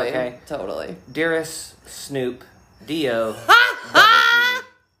think it's okay. Totally. Dearest Snoop, Dio.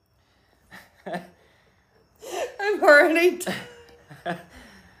 I'm already...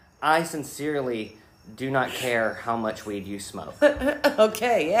 I sincerely do not care how much weed you smoke.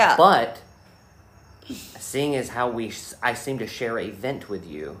 Okay, yeah. But, seeing as how I seem to share a vent with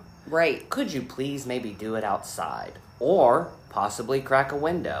you... Right. Could you please maybe do it outside? Or... possibly crack a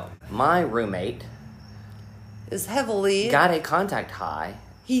window. My roommate is heavily got a contact high.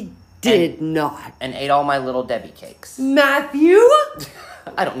 He did not. And ate all my Little Debbie cakes. Matthew?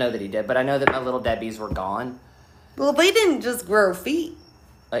 I don't know that he did, but I know that my Little Debbies were gone. Well, they didn't just grow feet.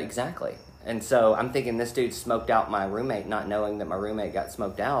 Exactly. And so I'm thinking this dude smoked out my roommate, not knowing that my roommate got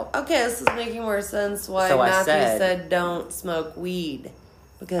smoked out. Okay, this is making more sense why Matthew said don't smoke weed.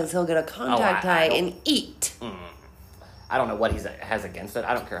 Because he'll get a contact high and eat. I don't know what he has against it.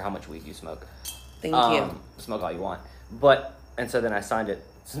 I don't care how much weed you smoke. Thank you. Smoke all you want. And so then I signed it.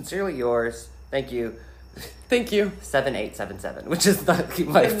 Sincerely yours. Thank you. Thank you. 7877, which is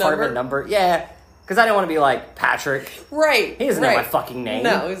my apartment number. Yeah. Because I didn't want to be like Patrick. Right. He doesn't know my fucking name.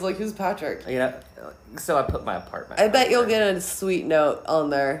 No, he's like, who's Patrick? So I put my apartment. I bet you'll get a sweet note on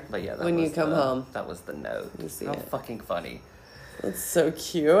there when you come home. That was the note. How fucking funny. That's so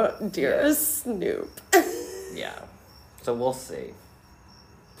cute. Dearest Snoop. Yeah. So we'll see.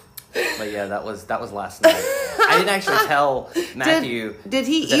 But yeah, that was last night. I didn't actually tell Matthew. Did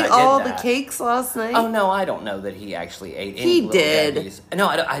he eat all the cakes last night? Oh no, I don't know that he actually ate any. He did. Debbies. No,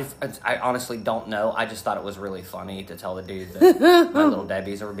 I honestly don't know. I just thought it was really funny to tell the dude that my Little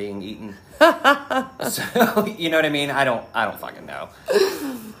Debbies are being eaten. So you know what I mean? I don't fucking know.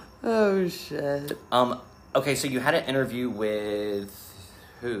 Oh shit. Okay, so you had an interview with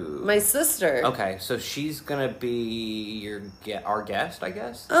who? My sister. Okay, so she's gonna be our guest, I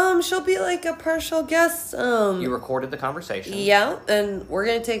guess? She'll be like a partial guest. You recorded the conversation. Yeah, and we're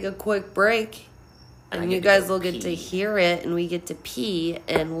gonna take a quick break. And you guys will get to hear it, and we get to pee,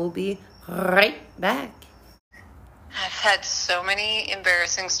 and we'll be right back. I've had so many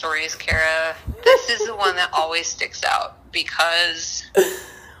embarrassing stories, Kara. This is the one that always sticks out because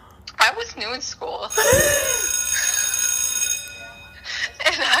I was new in school.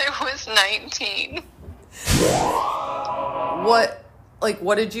 And I was 19.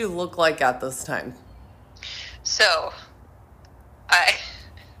 What did you look like at this time? So, I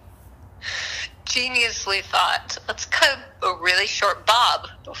geniusly thought, let's cut a really short bob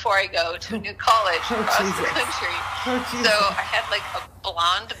before I go to a new college across the country. So I had like a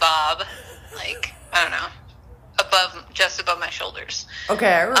blonde bob, like, I don't know, just above my shoulders.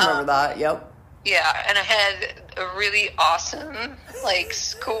 Okay, I remember that, yep. Yeah, and I had a really awesome, like,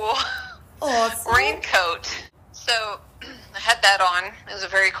 school raincoat. So I had that on. It was a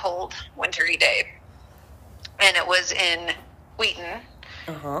very cold, wintry day. And it was in Wheaton.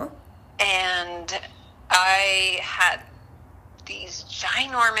 Uh-huh. And I had these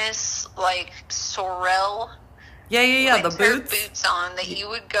ginormous, like, Sorel the boots on that you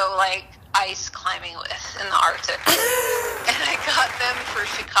would go, like, ice climbing with in the Arctic. And I got them for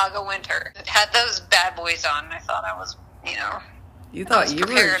Chicago winter. Had those bad boys on. I thought I was, you thought you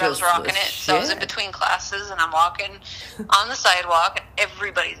were just I was rocking it. So I was in between classes, and I'm walking on the sidewalk, and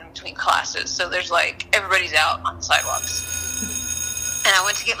everybody's in between classes. So there's, like, everybody's out on the sidewalks. And I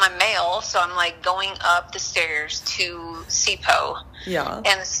went to get my mail, so I'm, like, going up the stairs to SEPO. Yeah.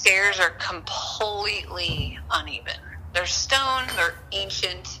 And the stairs are completely uneven. They're stone, they're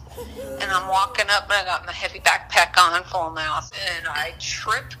ancient, and I'm walking up, and I got my heavy backpack on, full mouth, and I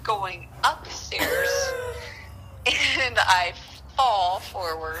trip going up the stairs, and I fall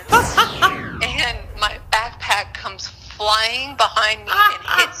forward, and my backpack comes flying behind me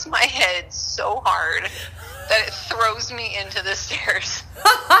and hits my head so hard that it throws me into the stairs.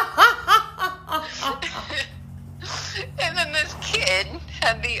 And then this kid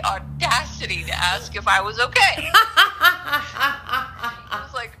had the audacity to ask if I was okay. I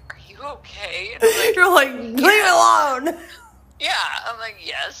was like, "Are you okay?" And I'm like, you're like, leave it alone. Yeah, I'm like,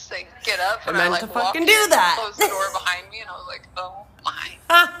 yes. They get up, and I I meant like to walk fucking in, do that. close the door behind me, and I was like, oh my.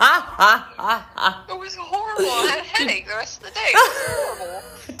 It was horrible. I had a headache the rest of the day. It was horrible.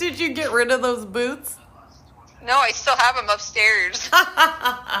 Did you get rid of those boots? No, I still have them upstairs.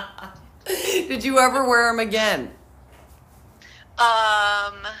 Did you ever wear them again?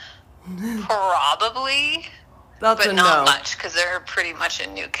 Probably. That's but a not no. much, because they're pretty much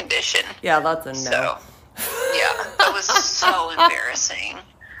in new condition. Yeah, that's a no. So, yeah, that was so embarrassing.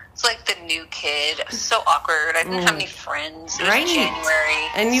 It's like the new kid. So awkward. I didn't have any friends. It was January.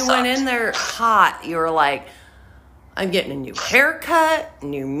 And you went in there hot. You were like, I'm getting a new haircut,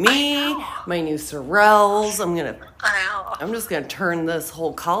 new me, my new Sorels. I'm just gonna turn this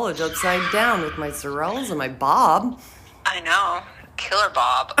whole college upside down with my Sorels and my bob. I know. Killer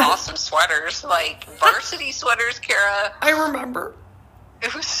bob. Awesome sweaters. Like varsity sweaters, Kara. I remember.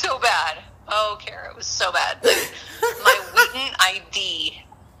 It was so bad. Oh, Kara, it was so bad. Like, my Wheaton ID,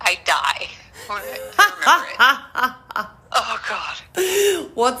 I die when I remember it. Oh,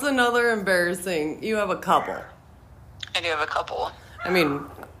 God. What's another embarrassing? You have a couple. I do have a couple. I mean,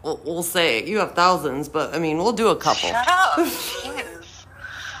 we'll say it. You have thousands, but, I mean, we'll do a couple. Shut up. Jeez.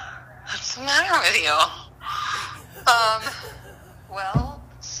 What's the matter with you? Well,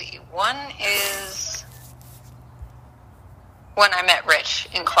 let's see. One is when I met Rich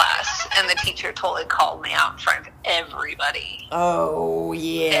in class, and the teacher totally called me out in front of everybody. Oh,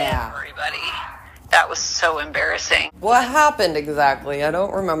 yeah. Everybody. That was so embarrassing. What happened exactly? I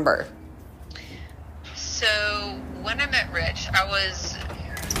don't remember. So, when I met Rich, I was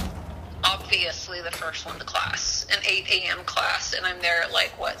obviously the first one to class, an 8 a.m. class, and I'm there at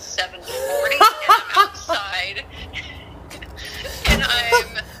 7:40, and I'm outside, and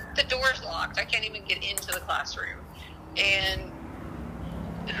the door's locked. I can't even get into the classroom. And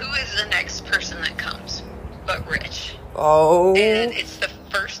who is the next person that comes but Rich? Oh. And it's the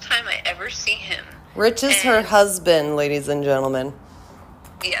first time I ever see him. Rich is her husband, ladies and gentlemen.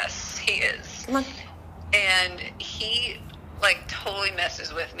 Yes, he is. Come on. And he, totally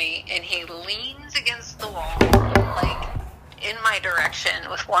messes with me, and he leans against the wall, in my direction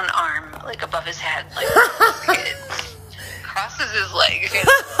with one arm, above his head, this kid. Crosses his leg,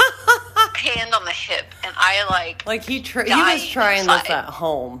 hand on the hip, and I, he was trying this at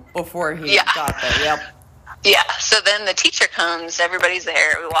home before he got there, yep. Yeah, so then the teacher comes, everybody's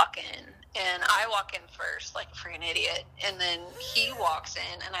there, we walk in, and I walk in first, like a freaking idiot, and then he walks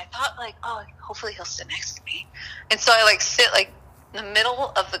in, and I thought, hopefully he'll sit next to me. And so I, sit, in the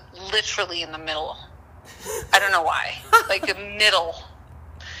middle of literally in the middle. I don't know why. The middle.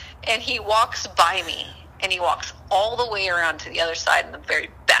 And he walks by me, and he walks all the way around to the other side in the very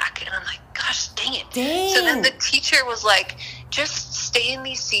back back. And I'm like, gosh, dang it. Dang. So then the teacher was like, just stay in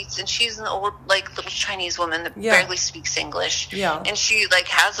these seats. And she's an old, like, little Chinese woman that barely speaks English. Yeah. And she, like,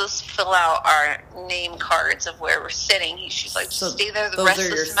 has us fill out our name cards of where we're sitting. She's like, just stay there the rest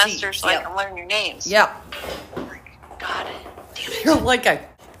of the semester so I can learn your names. Yeah. I'm like, got it. Damn it. You're like, I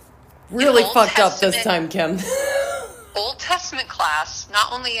really fucked up this time, Kim. Old Testament class.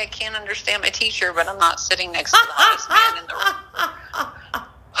 Not only I can't understand my teacher, but I'm not sitting next to the hottest man in the room.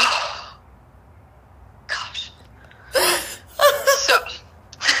 Gosh. So,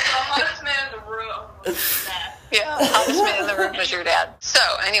 the hottest man in the room. Yeah, the hottest man in the room was your dad. So,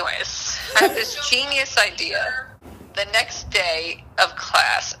 anyways, I have this genius idea. The next day of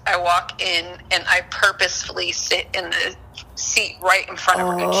class, I walk in and I purposefully sit in the seat right in front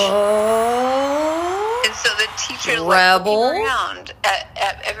of Rich. And so the teacher's like looking around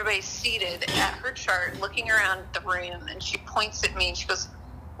at everybody seated at her chart, looking around the room, and she points at me and she goes,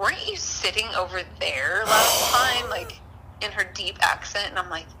 weren't you sitting over there last time? Like, in her deep accent. And I'm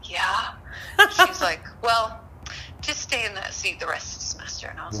like, yeah. And she's like, well, just stay in that seat the rest of the semester.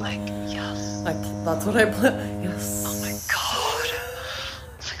 And I was like, yes. That's what I put. Yes. Oh my God.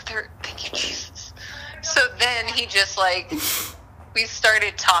 It's like, thank you, Jesus. So then he just like, we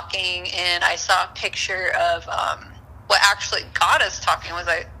started talking, and I saw a picture of what actually got us talking was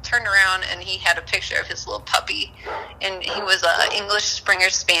I turned around and he had a picture of his little puppy, and he was an English Springer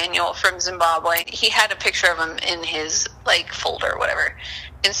Spaniel from Zimbabwe. He had a picture of him in his like folder or whatever.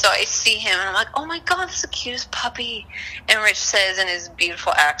 And so I see him and I'm like, oh my God, that's the cutest puppy. And Rich says in his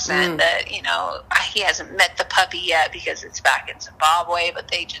beautiful accent that, you know, he hasn't met the puppy yet because it's back in Zimbabwe, but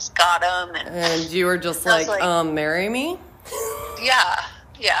they just got him. And you were just like, marry me?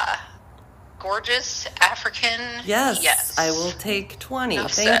 Yeah. Gorgeous African. Yes. I will take 20.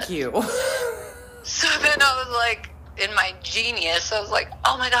 Thank you. So then I was like, in my genius, I was like,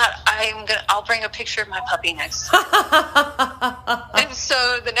 oh my God, I'll bring a picture of my puppy next time. And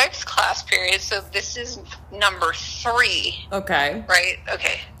so the next class period, so this is number 3. Okay. Right?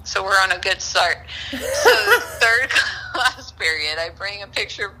 Okay. So we're on a good start. So the third class period, I bring a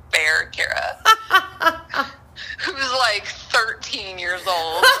picture of Bear, Kara, who's like 13 years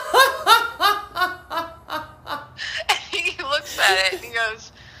old. And he looks at it and he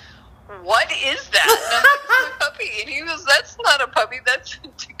goes, what is that? And I'm like, it's my puppy. And he goes, that's not a puppy, that's a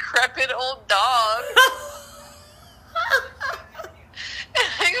decrepit old dog. And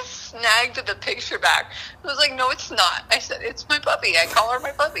I snagged the picture back. I was like, no, it's not. I said, it's my puppy. I call her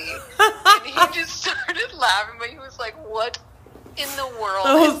my puppy. And he just started laughing, but he was like, what in the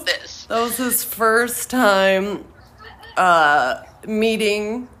world is this? That was his first time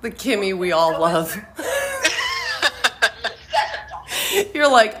meeting the Kimmy we all love.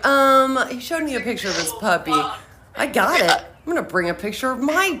 You're like, he showed me a picture of his puppy. I got it. I'm going to bring a picture of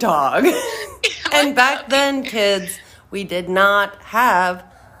my dog. And back then, kids, we did not have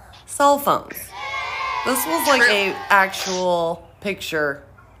cell phones. This was like a actual picture,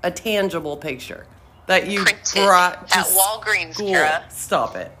 a tangible picture that you brought to at Walgreens, school. Kara.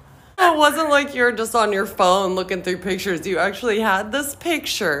 Stop it. It wasn't like you're just on your phone looking through pictures. You actually had this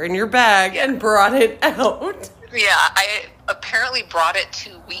picture in your bag and brought it out. Yeah, I apparently brought it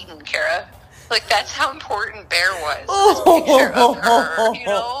to Wheaton, Kara. Like, that's how important Bear was. This picture of her, you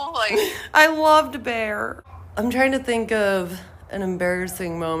know? Like, I loved Bear. I'm trying to think of an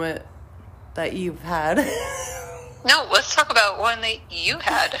embarrassing moment that you've had. No, let's talk about one that you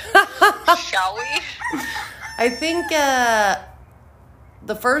had. Shall we? I think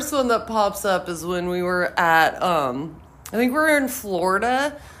the first one that pops up is when we were at, I think we were in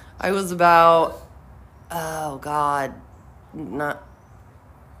Florida. I was about, not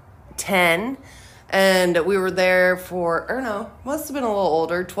 10. And we were there for, must have been a little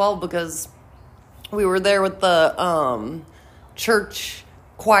older, 12, because we were there with the church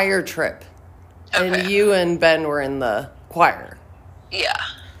choir trip. Okay. And you and Ben were in the choir. Yeah.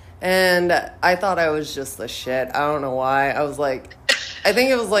 And I thought I was just the shit. I don't know why. I was like, I think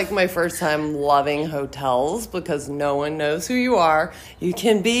it was like my first time loving hotels because no one knows who you are. You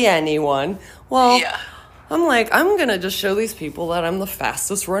can be anyone. Well, yeah. I'm like, I'm going to just show these people that I'm the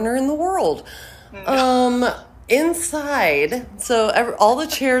fastest runner in the world. No. Inside, so all the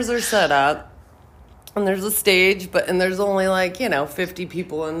chairs are set up. And there's a stage, and there's only 50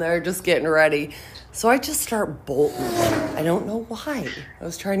 people in there just getting ready. So I just start bolting. I don't know why. I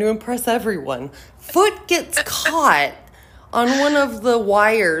was trying to impress everyone. Foot gets caught on one of the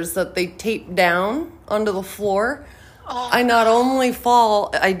wires that they tape down onto the floor. Oh. I not only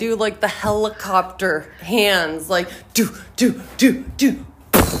fall, I do the helicopter hands, do.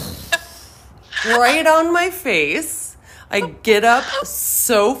 Right on my face. I get up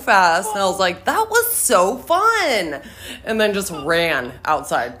so fast, and I was like, that was so fun. And then just ran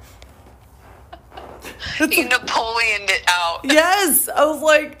outside. You Napoleoned it out. Yes. I was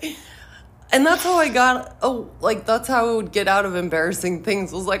like, and that's how I got, that's how I would get out of embarrassing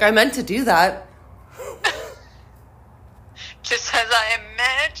things. I was like, I meant to do that. Just as I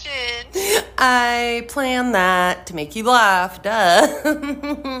imagined. I planned that to make you laugh. Duh.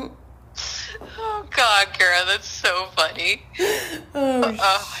 Oh, God, Kara, that's so funny.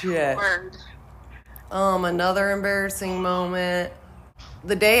 Oh, shit. Word. Another embarrassing moment.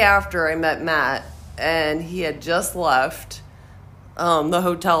 The day after I met Matt, and he had just left the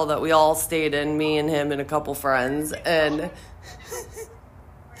hotel that we all stayed in, me and him and a couple friends, and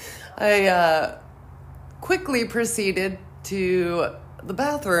I quickly proceeded to the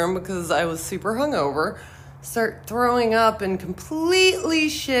bathroom because I was super hungover, start throwing up and completely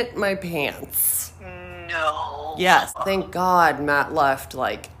shit my pants. No. Yes, thank God Matt left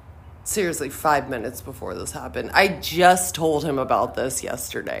seriously 5 minutes before this happened. I just told him about this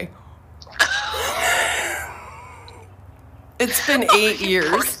yesterday. It's been 8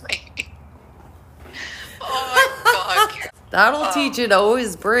 years. Oh my God. That'll teach you to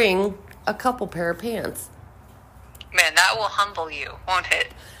always bring a couple pair of pants. Man, that will humble you, won't it?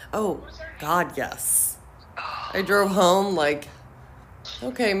 Oh, God, yes. I drove home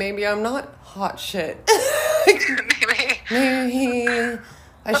okay, maybe I'm not hot shit. Maybe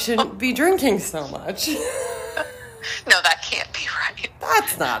I shouldn't be drinking so much. No, that can't be right.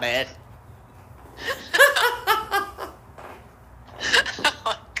 That's not it.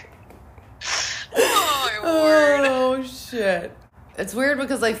 Oh, my word. Oh, shit. It's weird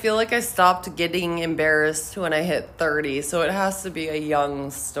because I feel like I stopped getting embarrassed when I hit 30, so it has to be a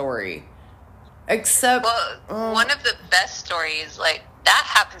young story. Except... Well, one of the best stories, that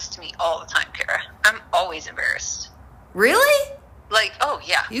happens to me all the time, Kara. I'm always embarrassed. Really? Oh,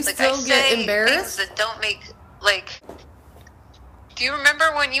 yeah. You still get embarrassed? Things that don't make, do you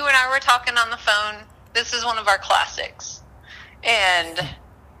remember when you and I were talking on the phone? This is one of our classics. And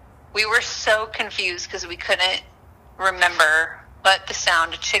we were so confused because we couldn't remember what the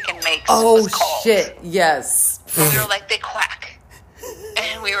sound a chicken makes was called. Oh, shit, yes. And we were like, they quack.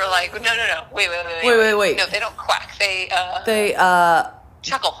 And we were like, no. Wait. Wait. No, they don't quack. They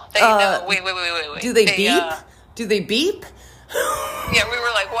chuckle. No, wait. Do they beep? Do they beep? Yeah, we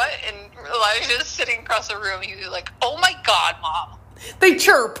were like, what? And Elijah's sitting across the room. He was like, oh my God, Mom. They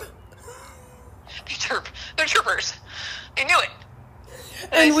chirp. They chirp. They're chirpers. I knew it.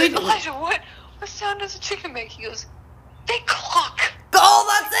 And I said, Elijah, what sound does a chicken make? He goes, they cluck. Oh,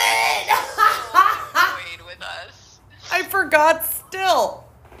 that's it! Wait with us. I forgot still.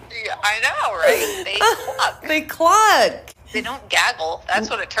 Yeah, I know, right? They cluck. They cluck. They don't gaggle. That's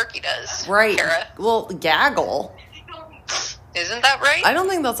what a turkey does. Right. Kara. Well, gaggle. Isn't that right? I don't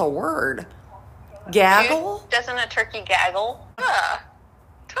think that's a word. Gaggle? Doesn't a turkey gaggle? Yeah,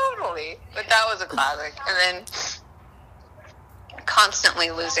 totally. But that was a classic. And then constantly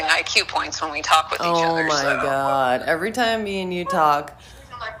losing IQ points when we talk with each other. Oh my God. Every time me and you talk,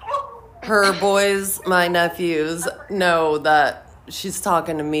 her boys, my nephews, know that she's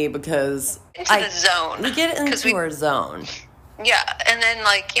talking to me because into the zone. We get into our zone. Yeah, and then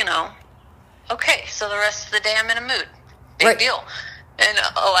okay, so the rest of the day I'm in a mood. Big deal. And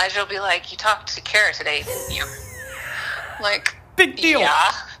Elijah will be like, you talked to Kara today, didn't you? Big deal.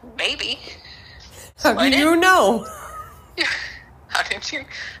 Yeah, maybe. How do you know? How could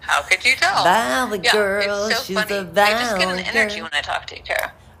you tell? Valley girl, it's so she's funny. a valley I just get an energy girl. when I talk to you,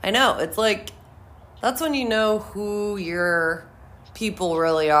 Kara. I know. It's that's when you know who your people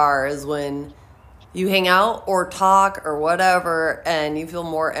really are, is when you hang out or talk or whatever and you feel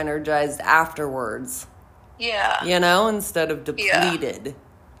more energized afterwards. Yeah. Instead of depleted. Yeah.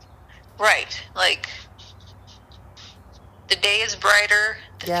 Right. The day is brighter,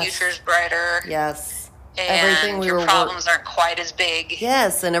 the future is brighter. Yes. And everything your problems aren't quite as big.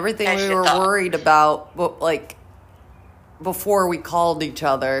 Yes, and everything we were worried about, before we called each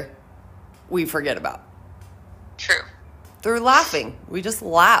other, we forget about. True. Through laughing. We just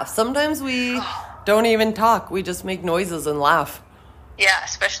laugh. Sometimes we don't even talk. We just make noises and laugh. Yeah,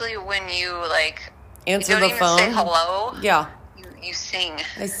 especially when you, answer you don't the even phone. Say hello. Yeah. You sing.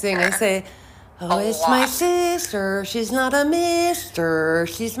 I sing. I say, oh, it's my sister. She's not a mister.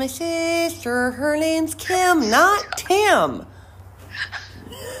 She's my sister. Her name's Kim, not Tim.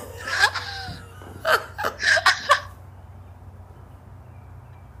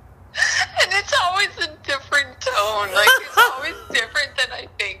 And it's always a different tone. It's always different than I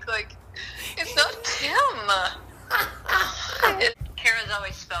think. It's not Tim. Kara's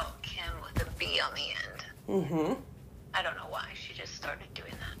always spelled Kim with a B on the end. Mm-hmm. I don't know why. She just started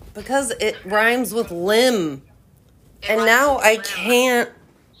doing that. Because it rhymes with limb. It And rhymes now with I limb. can't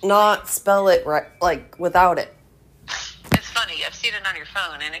not spell it right, like, without it. It's funny. I've seen it on your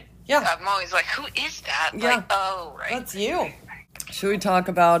phone, and Yeah. I'm always like, who is that? Yeah. Like, oh, right. That's you. Should we talk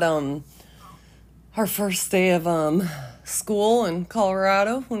about our first day of school in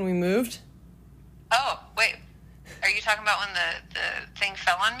Colorado when we moved? Oh, wait. Are you talking about when the thing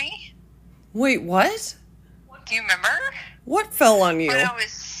fell on me? Wait, what? Do you remember? What fell on you? When I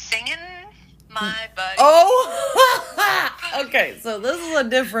was singing My Buddy. Oh! Okay, so this is a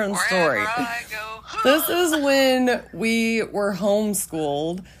different story. Wherever I go. This is when we were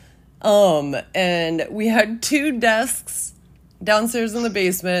homeschooled, and we had 2 desks downstairs in the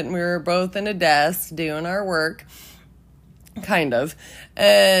basement, and we were both in a desk doing our work, kind of,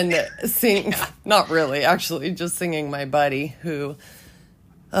 and not really, actually, just singing My Buddy, who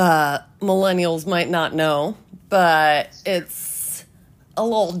millennials might not know, but it's a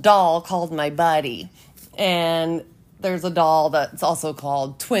little doll called My Buddy, and there's a doll that's also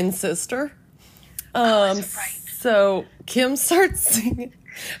called Twin Sister. That's right. So Kim starts singing,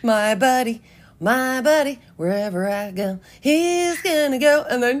 my buddy, wherever I go, he's gonna go.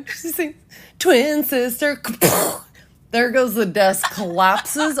 And then she sings, Twin Sister. There goes the desk,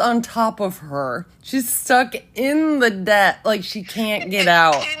 collapses on top of her. She's stuck in the desk, like she can't get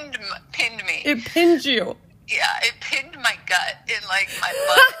out. Pinned me. It pinned you. Yeah, it pinned my gut in, like, my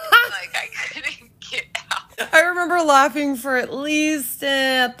butt. Like, I couldn't get out. I remember laughing for at least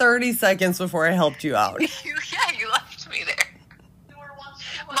 30 seconds before I helped you out. You left me there.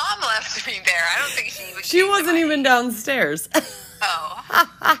 Mom left me there. I don't think she even She came to wasn't my- even downstairs.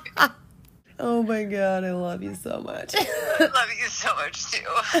 Oh. Oh my God, I love you so much. I love you so much, too.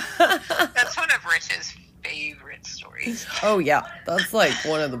 That's one of Rich's favorite stories. Oh yeah, that's like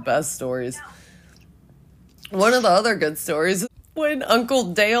one of the best stories. One of the other good stories, when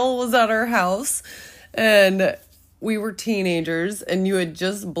Uncle Dale was at our house and we were teenagers and you had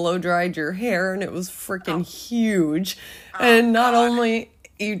just blow dried your hair and it was freaking huge. And not only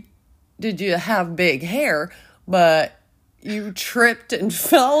did you have big hair, but you tripped and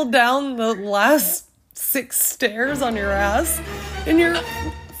fell down the last 6 stairs on your ass, and your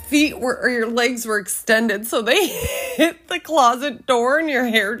your legs were extended, so they hit the closet door and your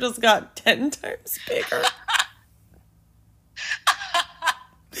hair just got 10 times bigger.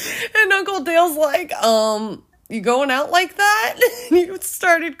 And Uncle Dale's like, you going out like that? And you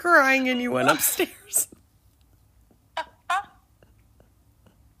started crying and you went upstairs.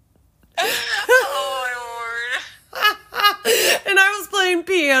 Oh, my Lord. And I was playing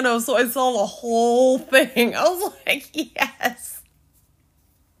piano, so I saw the whole thing. I was like, yes.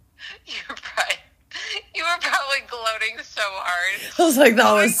 You were probably gloating so hard. I was like,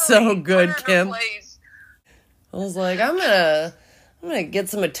 that was so Finally, good, put her in Kim. her place. I was like, I'm gonna get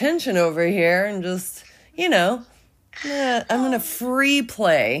some attention over here and just, I'm gonna free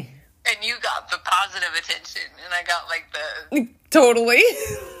play. And you got the positive attention, and I got, like, the Totally.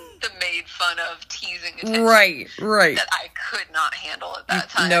 made fun of teasing attention. Right. That I could not handle at that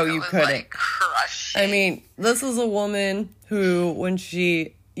time. No, It you was, couldn't. like, crushing. I mean, this is a woman who, when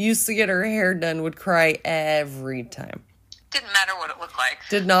she used to get her hair done, would cry every time. Didn't matter what it looked like.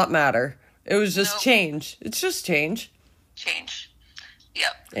 Did not matter. It was just Nope. change. It's just change. Change.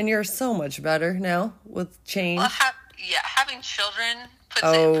 Yep. And you're so much better now with change. Well, having children puts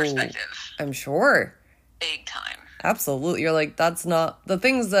it in perspective. I'm sure. Big time. Absolutely. You're like, that's not the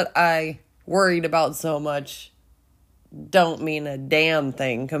things that I worried about so much don't mean a damn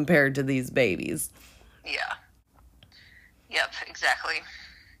thing compared to these babies. Yeah. Yep, exactly.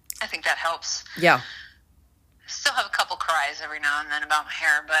 I think that helps. Yeah. Still have a couple cries every now and then about my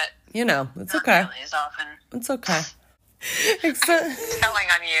hair, but It's not okay. really as often. It's okay. Except, Telling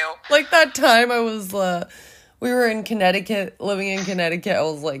on you. like that time I was, we were in Connecticut, living in Connecticut. I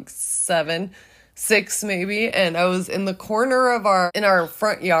was like 6 maybe, and I was in the corner of our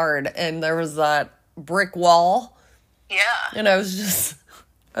front yard, and there was that brick wall, Yeah. and I was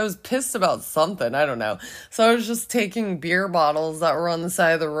pissed about something, I don't know. So I was just taking beer bottles that were on the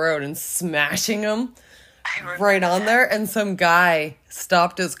side of the road and smashing them I remember right on that. there, and some guy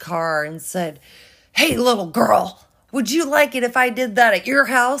stopped his car and said, "Hey, little girl, would you like it if I did that at your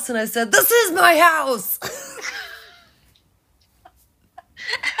house?" And I said, "This is my house."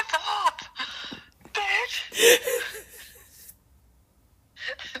 Stop, bitch.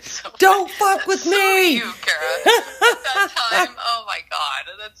 So Don't fuck with so me. you, Kara. That time, oh my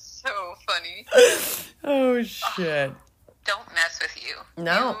god, that's so funny. Oh, shit. Don't mess with you.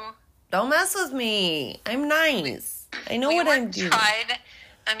 No. Don't mess with me. I'm nice. I know We what were I'm doing. tried.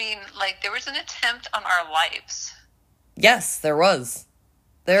 I mean, like, there was an attempt on our lives. Yes, there was.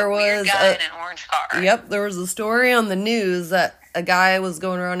 There was weird guy in an orange car. Yep, there was a story on the news that a guy was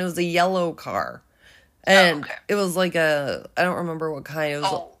going around. It was a yellow car. And it was like I don't remember what kind. It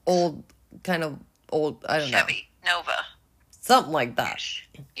was old, kind of old, I don't know. Chevy Nova. Something like that.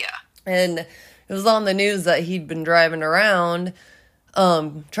 Yeah. And it was on the news that he'd been driving around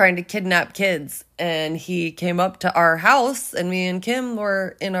trying to kidnap kids. And he came up to our house, and me and Kim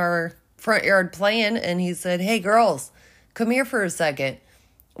were in our front yard playing, and he said, "Hey, girls, come here for a second.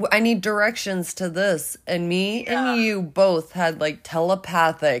 I need directions to this." And me and you both had like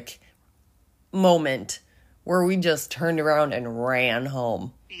telepathic moment where we just turned around and ran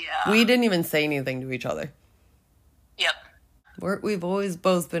home. Yeah. We didn't even say anything to each other. Yep. We've always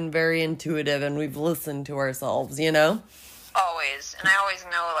both been very intuitive, and we've listened to ourselves, you know? Always. And I always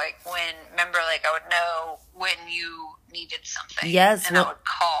know, like, I would know when you needed something. Yes. And I would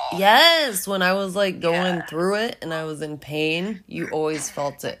call. Yes. When I was, like, going through it and I was in pain, you always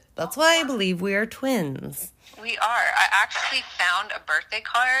felt it. That's why I believe we are twins. We are. I actually found a birthday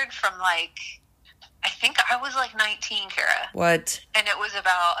card from, like, I think I was like 19, Kara. What? And it was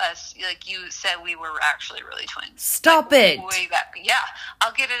about us, like you said, we were actually really twins. Stop like, it. Way back. Yeah,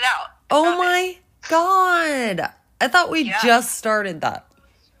 I'll get it out. Oh my God. I thought we just started that.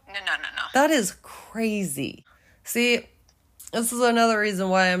 No. That is crazy. See, this is another reason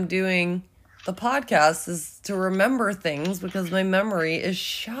why I'm doing the podcast, is to remember things, because my memory is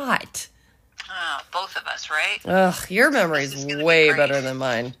shot. Both of us, right? Ugh, your memory is way better than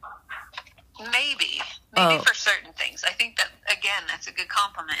mine. Maybe for certain things. I think that, again, that's a good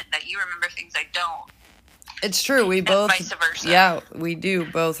compliment, that you remember things I don't. It's true. We both, vice versa. Yeah, we do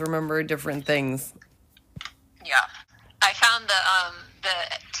both remember different things. Yeah, I found the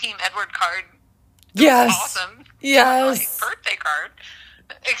Team Edward card. Yes, awesome. Yes, like, birthday card.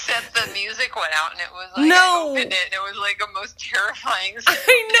 Except the music went out, and it was like no. I opened it, and it was like the most terrifying sound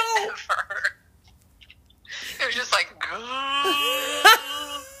I know. ever. It was just like.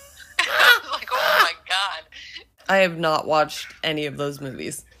 I was like, oh my God. I have not watched any of those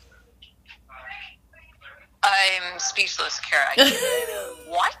movies. I'm speechless, Kara.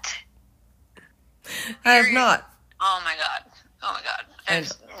 What? I have not. Oh my God.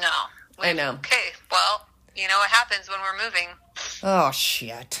 No. I know. Okay, well, you know what happens when we're moving. Oh,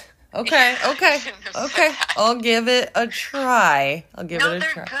 shit. Okay. I'll give it a try. No, they're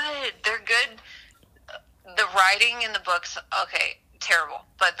good. They're good. The writing in the books, okay, terrible.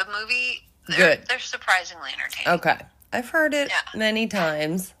 But the movie, they're surprisingly entertaining. Okay. I've heard it many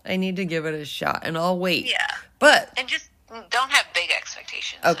times. I need to give it a shot, and I'll wait. Yeah. And just don't have big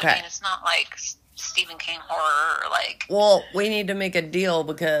expectations. Okay. I mean, it's not like Stephen King horror or like... Well, we need to make a deal,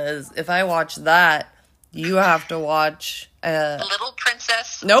 because if I watch that, you have to watch... Little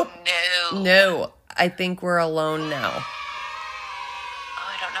Princess? Nope. No. I Think We're Alone Now. Oh,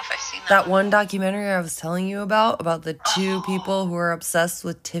 I don't know if I've seen that. That one documentary I was telling you about the two people who are obsessed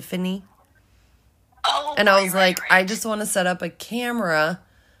with Tiffany. Oh, and I was right. I just want to set up a camera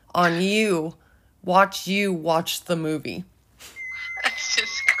on you watch the movie. That's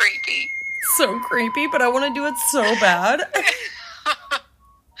just creepy. So creepy, but I want to do it so bad.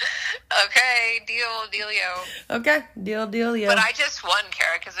 Okay, dealio. Okay, dealio. But I just won,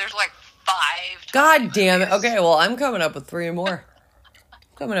 Kara, because there's like 5. God damn it. Okay, well, I'm coming up with 3 more.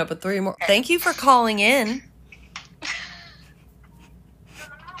 Okay. Thank you for calling in.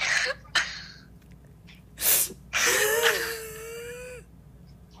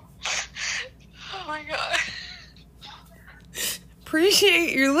 Oh my God.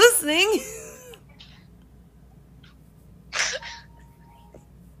 Appreciate you listening.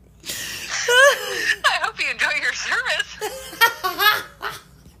 I hope you enjoy your service.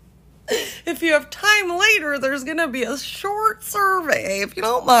 If you have time later, there's going to be a short survey, if you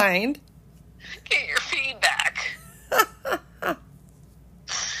don't mind. Get your feedback.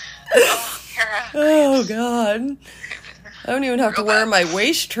 Oh, Kara. Oh, God. I don't even have to wear my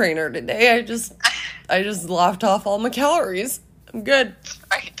waist trainer today. I just laughed off all my calories. I'm good.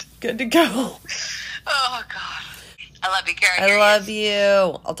 Right. Good to go. Oh, God. I love you, Kara. I love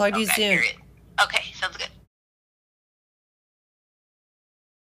you. I'll talk to you soon. Period. Okay, sounds good.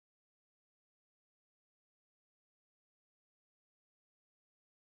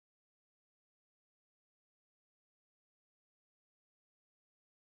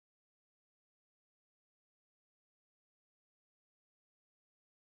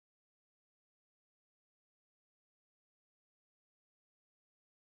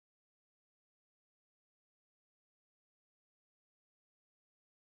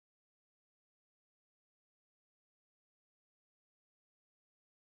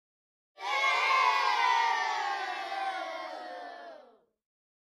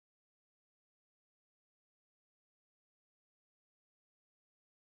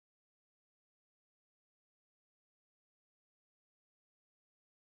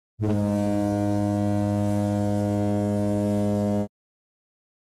 Ashley's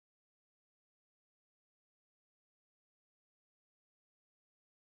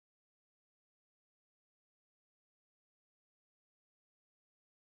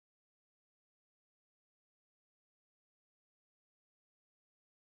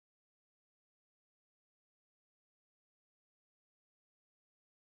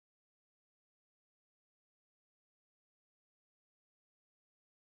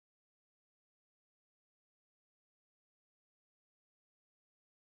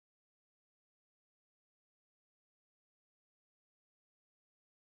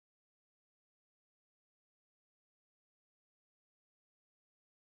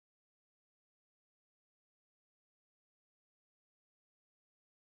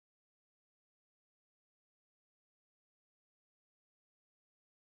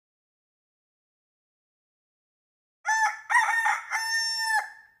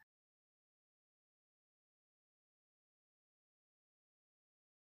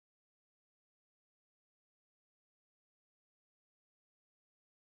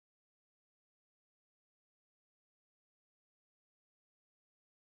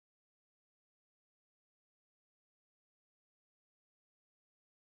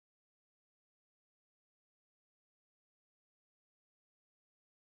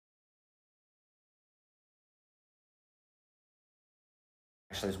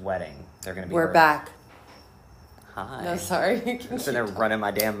wedding. They're going to be. We're back. Hi. No, sorry. I'm sitting there running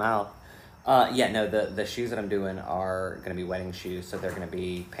my damn mouth. The shoes that I'm doing are going to be wedding shoes, so they're going to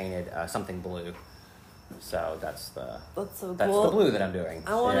be painted something blue. So that's so the cool. blue that I'm doing.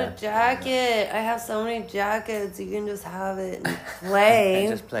 I want a jacket. I have so many jackets. You can just have it and play.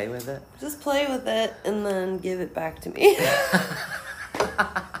 Just play with it. Just play with it and then give it back to me.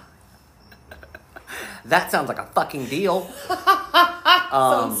 That sounds like a fucking deal.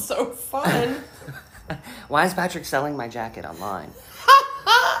 Sounds so fun. Why is Patrick selling my jacket online?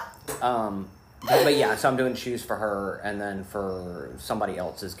 But yeah, so I'm doing shoes for her, and then for somebody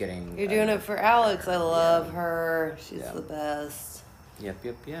else is getting. You're doing it for Alex. I love her. She's the best. Yep.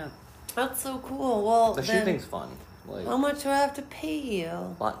 That's so cool. Well, the shoe thing's fun. Like, how much do I have to pay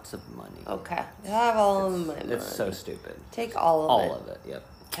you? Lots of money. Okay, I have all of my money. It's so stupid. Take all of it. All of it. Yep.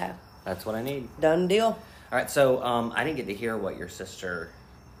 Okay. That's what I need. Done deal. All right, so I didn't get to hear what your sister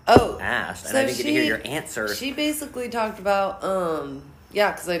asked, and I didn't get to hear your answer. She basically talked about,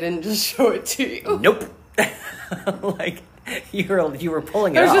 because I didn't just show it to you. Nope. Like, you were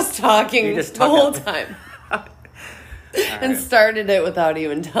pulling it I was off. just talking Just the whole time. And started it without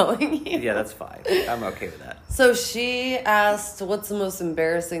even telling you. Yeah, that's fine. I'm okay with that. So she asked, what's the most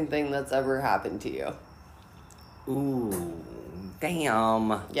embarrassing thing that's ever happened to you? Ooh,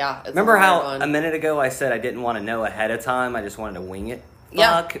 damn. Yeah. It's Remember how a minute ago I said I didn't want to know ahead of time? I just wanted to wing it?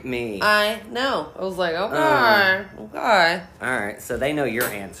 Yeah. Fuck me. I know. I was like, okay. Okay. All right, so they know your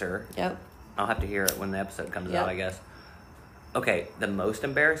answer. Yep. I'll have to hear it when the episode comes Yep. out, I guess. Okay, the most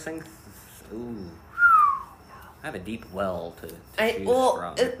embarrassing? Ooh. I have a deep well to choose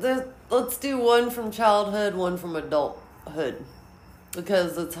from. Let's do one from childhood, one from adulthood.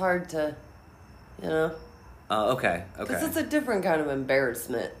 Because it's hard to, Okay. Because it's a different kind of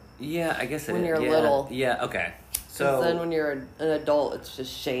embarrassment. Yeah, I guess it is. When you're little. Yeah, okay. So then when you're an adult, it's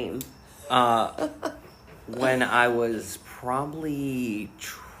just shame. When I was probably...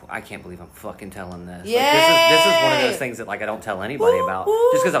 I can't believe I'm fucking telling this. Yay! Like, this is one of those things that I don't tell anybody about.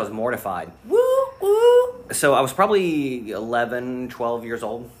 Just because I was mortified. Woo, woo. So I was probably 11, 12 years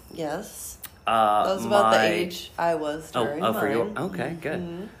old. Yes. That was about the age I was during mine. For you? Okay,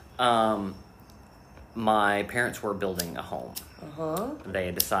 good. My parents were building a home. They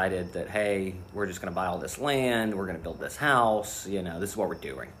had decided that, hey, we're just going to buy all this land. We're going to build this house. This is what we're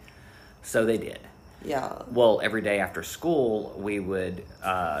doing. So they did. Yeah. Well, every day after school, we would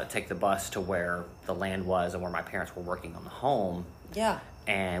take the bus to where the land was and where my parents were working on the home. Yeah.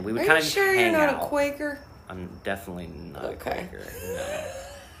 And we would kind of just hang out. Are you sure you're not a Quaker? I'm definitely not a Quaker.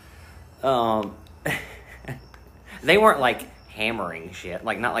 No. They weren't like hammering shit,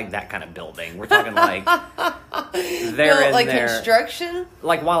 like not like that kind of building. We're talking like they're in like there, construction,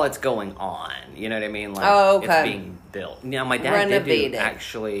 like while it's going on. You know what I mean? Like it's being built. Now my dad did do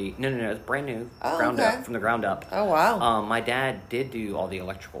actually. No, it's brand new, ground up from the ground up. Oh wow! My dad did do all the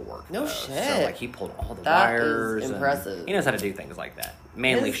electrical work. No though. shit. So like he pulled all the wires. Is impressive. He knows how to do things like that.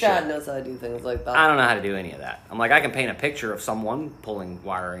 Manly His shit. dad knows how to do things like that. I don't know how to do any of that. I'm like I can paint a picture of someone pulling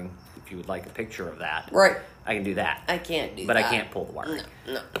wiring. If you would like a picture of that, right? I can do that. I can't do that. But I can't pull the wiring.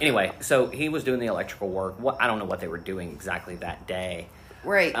 No. Anyway, so he was doing the electrical work. I don't know what they were doing exactly that day.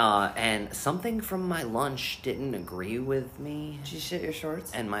 Right. And something from my lunch didn't agree with me. Did you shit your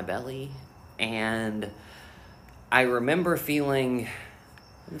shorts? And my belly. And I remember feeling...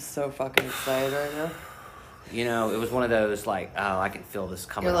 I'm so fucking excited right now. You know, it was one of those, like, oh, I can feel this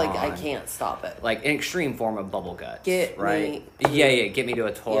coming on. You're like, I can't stop it. Like, an extreme form of bubble guts. Get right? me... Yeah, get me to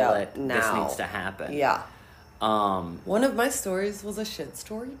a toilet. Yeah, now. This needs to happen. Yeah. One of my stories was a shit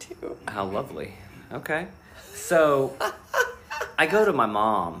story, too. How lovely. Okay. So, I go to my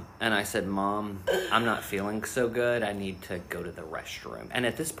mom, and I said, Mom, I'm not feeling so good. I need to go to the restroom. And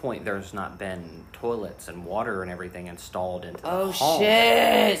at this point, there's not been toilets and water and everything installed into the home. Oh,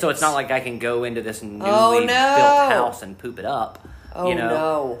 shit. So, it's not like I can go into this newly built house and poop it up. Oh, you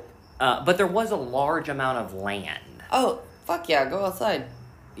know? no. But there was a large amount of land. Oh, fuck yeah. Go outside.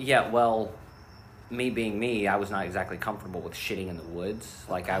 Yeah, well... Me being me, I was not exactly comfortable with shitting in the woods.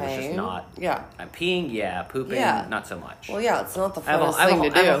 Like, I was just not... Yeah. I'm peeing, yeah. Pooping, not so much. Well, yeah, it's not the I funnest thing to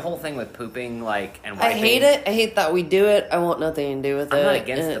do. I have a whole thing with pooping, like, and wiping. I hate it. I hate that we do it. I want nothing to do with it. I'm not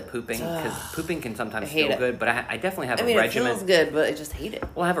against the pooping, because pooping can sometimes feel good, but I definitely have a regimen. It feels good, but I just hate it.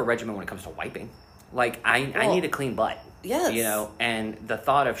 Well, I have a regimen when it comes to wiping. Like, I need a clean butt. Yes. You know, and the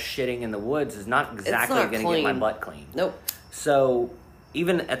thought of shitting in the woods is not exactly going to get my butt clean. Nope. So...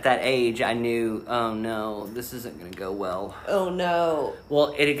 Even at that age, I knew, oh no, this isn't going to go well. Oh no.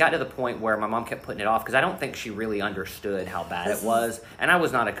 Well, it had got to the point where my mom kept putting it off because I don't think she really understood how bad it was. And I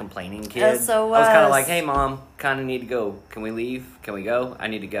was not a complaining kid. SOS. I was kind of like, hey mom, kind of need to go. Can we leave? Can we go? I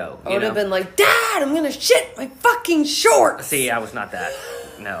need to go. I would have been like, Dad, I'm going to shit my fucking shorts. See, I was not that.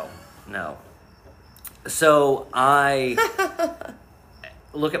 No. So I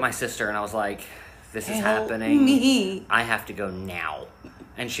look at my sister and I was like, this is happening. Me. I have to go now.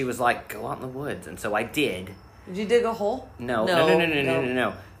 And she was like, go out in the woods. And so I did. Did you dig a hole?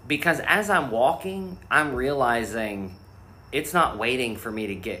 No. Because as I'm walking, I'm realizing it's not waiting for me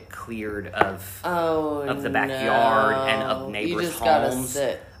to get cleared of the backyard and of neighbors' you just homes. Gotta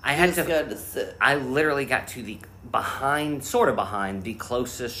sit. I had to sit. I literally got to the behind the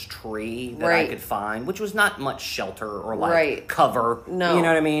closest tree that I could find, which was not much shelter or cover. No. You know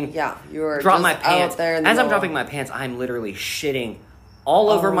what I mean? Yeah. You were Drop just my pants. out there in As the I'm dropping my pants, I'm literally shitting all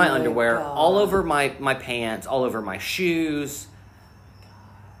over my underwear, God. all over my pants, all over my shoes.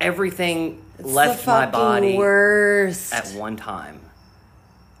 Everything left my body worst. at one time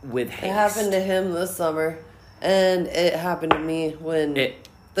with haste. It happened to him this summer, and it happened to me when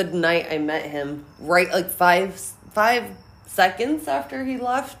the night I met him. Right, like 5 seconds after he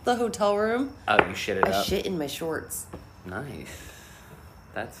left the hotel room. Oh, you shit it up. I shit in my shorts. Nice.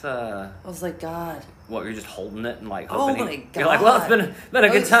 That's I was like, God. What, you're just holding it and like Oh hoping my God. You're like, well, it's been a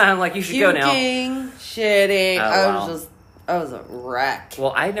good time. Like, you should go now. Shitting. Oh, I was a wreck.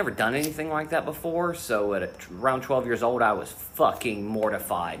 Well, I had never done anything like that before, so at around 12 years old, I was fucking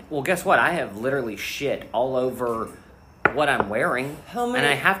mortified. Well, guess what? I have literally shit all over what I'm wearing, and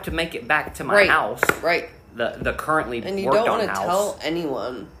I have to make it back to my house. Right. The currently worked on house. And you don't want to tell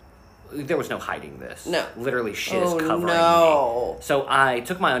anyone. There was no hiding this. No. Literally shit is covering me. So I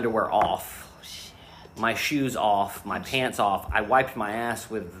took my underwear off, my shoes off, my pants off. I wiped my ass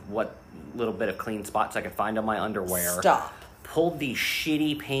with what little bit of clean spots I could find on my underwear. Stop. Pulled these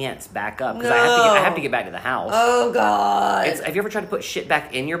shitty pants back up because I have to get back to the house. Oh God! Have you ever tried to put shit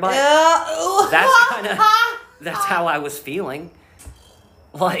back in your butt? Yeah. That's how I was feeling.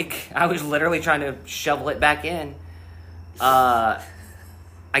 Like I was literally trying to shovel it back in. I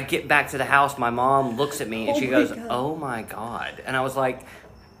get back to the house. My mom looks at me and she goes, "Oh my God!" And I was like,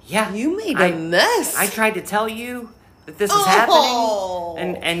 "Yeah, you made a mess. I tried to tell you that this is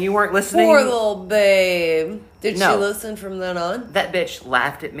happening, and you weren't listening." Poor little babe. Did No. she listen from then on? That bitch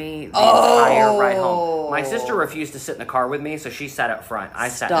laughed at me the entire ride home. My sister refused to sit in the car with me, so she sat up front. I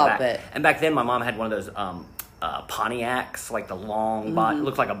sat in the back. And back then, my mom had one of those Pontiacs, like the long body,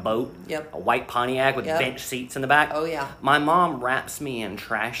 looked like a boat. Yep. A white Pontiac with bench seats in the back. Oh, yeah. My mom wraps me in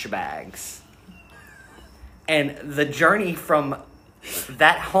trash bags. And the journey from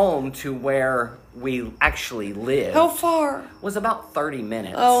that home to where we actually lived. How far? Was about 30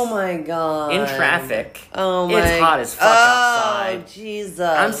 minutes. Oh my God. In traffic. Oh my. It's hot as fuck outside. Oh Jesus.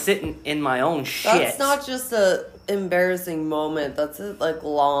 I'm sitting in my own shit. That's not just a embarrassing moment. That's a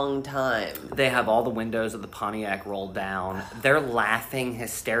long time. They have all the windows of the Pontiac rolled down. They're laughing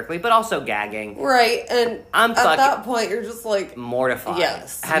hysterically, but also gagging. Right, and I'm at that point, you're just like mortified.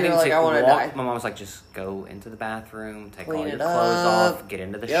 Yes, having you're like, to I want to die. My mom was like, just go into the bathroom, take Clean all your it clothes up. off, get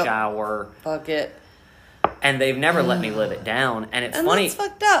into the shower. Fuck it. And they've never let me live it down. And it's funny. That's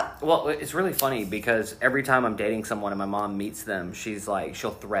fucked up. Well, it's really funny because every time I'm dating someone and my mom meets them, she's like,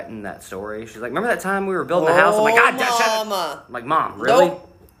 she'll threaten that story. She's like, remember that time we were building a house? I'm like, God, Mama. I'm like, Mom, really?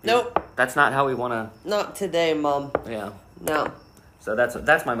 Nope. That's not how we want to. Not today, Mom. Yeah. No. So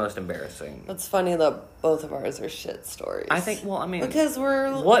that's my most embarrassing. It's funny that both of ours are shit stories. I think, well, I mean. Because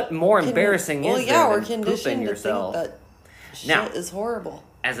we're. What more embarrassing is there we're than conditioned pooping yourself? to think that shit is horrible.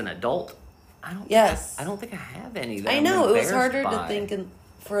 As an adult, I don't think I have any that I I'm know, it was embarrassed harder by. to think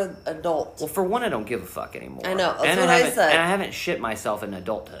for adults. Well, for one, I don't give a fuck anymore. I know, that's what I said. And I haven't shit myself in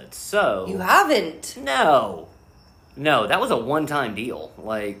adulthood, so... You haven't? No, that was a one-time deal.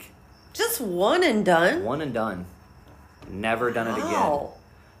 Like... Just one and done? One and done. Never done it again.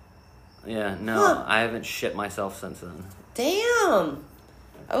 Yeah, no, I haven't shit myself since then. Damn!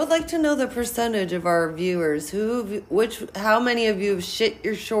 I would like to know the percentage of our viewers. How many of you have shit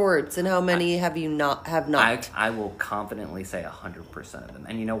your shorts, and how many have not? I will confidently say 100% of them,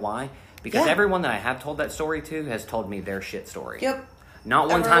 and you know why? Because everyone that I have told that story to has told me their shit story. Yep. Not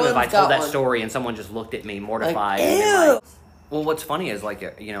one time have I told that story and someone just looked at me mortified. Like, ew. Well, what's funny is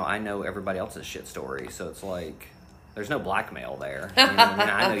I know everybody else's shit story, so it's like there's no blackmail there. You know what I mean?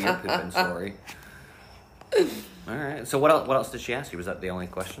 I know your pooping story. All right. So what else did she ask you? Was that the only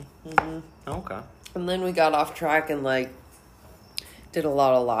question? Mm-hmm. Oh, okay. And then we got off track and did a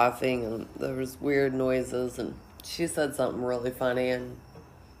lot of laughing, and there was weird noises, and she said something really funny, and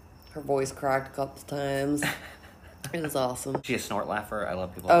her voice cracked a couple times. It was awesome. She a snort laugher. I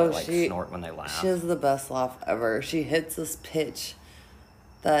love people that snort when they laugh. She has the best laugh ever. She hits this pitch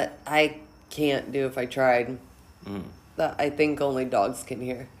that I can't do if I tried. That I think only dogs can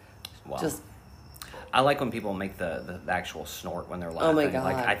hear. Wow. I like when people make the actual snort when they're laughing. Oh my God.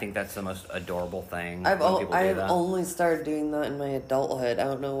 Like, I think that's the most adorable thing. I've only started doing that in my adulthood. I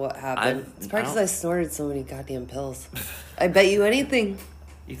don't know what happened. It's probably because I snorted so many goddamn pills. I bet you anything.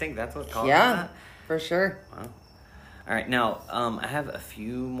 You think that's what caused that? For sure. Wow. All right, now I have a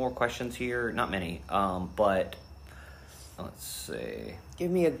few more questions here. Not many, but let's see.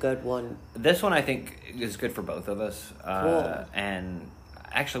 Give me a good one. This one I think is good for both of us. Cool. And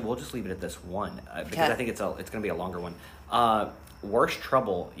actually, we'll just leave it at this one because I think it's going to be a longer one. Worst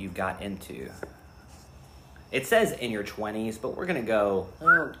trouble you got into? It says in your 20s, but we're going to go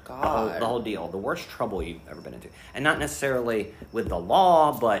the whole deal. The worst trouble you've ever been into. And not necessarily with the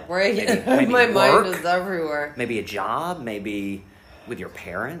law, but maybe my work, mind is everywhere. Maybe a job, maybe with your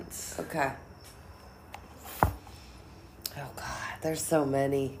parents. Okay. Oh, God. There's so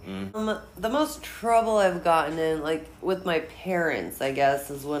many. The most trouble I've gotten in, with my parents, I guess,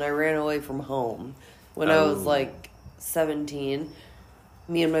 is when I ran away from home. When I was, 17.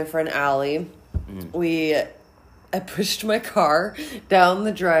 Me and my friend Allie, I pushed my car down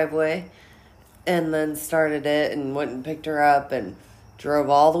the driveway and then started it and went and picked her up and drove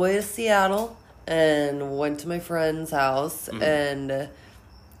all the way to Seattle and went to my friend's house and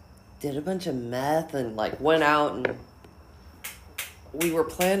did a bunch of meth and, went out and... We were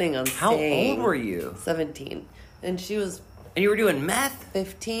planning on staying. How old were you? 17. And she was... And you were doing meth?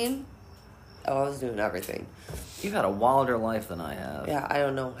 15. Oh, I was doing everything. You've had a wilder life than I have. Yeah, I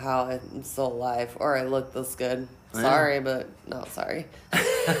don't know how I'm still alive. Or I look this good. Sorry, but not sorry.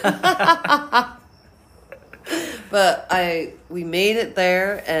 But we made it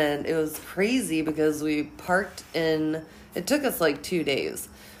there, and it was crazy because we parked in... It took us 2 days.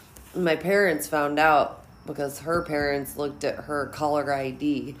 My parents found out because her parents looked at her caller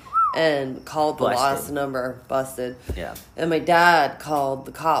ID and called the last number. Busted. Yeah. And my dad called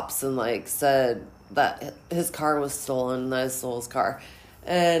the cops and said that his car was stolen, that I stole his car.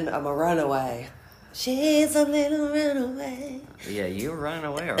 And I'm a runaway. She's a little runaway. Yeah, you were running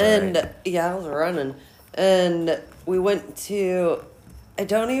away already. And I was running. And we went to, I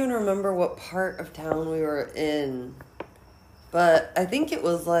don't even remember what part of town we were in, but I think it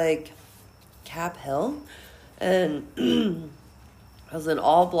was Cap Hill, and I was in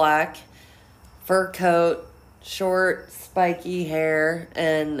all black, fur coat, short, spiky hair,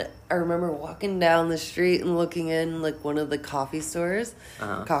 and I remember walking down the street and looking in one of the coffee stores,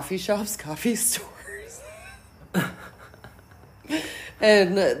 coffee shops, coffee stores,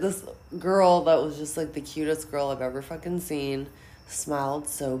 and this girl that was just the cutest girl I've ever fucking seen smiled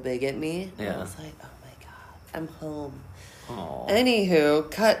so big at me. Yeah. I was like, oh my God, I'm home. Aww. Anywho,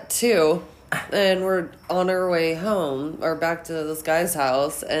 cut to... And we're on our way home, or back to this guy's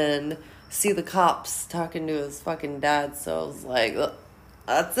house, and see the cops talking to his fucking dad. So I was like,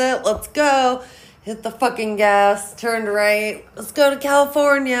 that's it, let's go. Hit the fucking gas, turned right, let's go to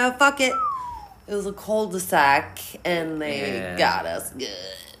California, fuck it. It was a cul-de-sac, and they got us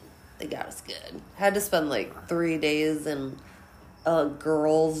good. They got us good. Had to spend like 3 days in a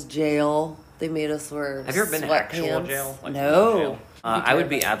girls' jail. They made us wear Have you ever been to actual jail? Like no. jail? I would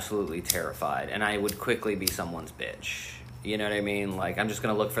be absolutely terrified, and I would quickly be someone's bitch. You know what I mean? Like, I'm just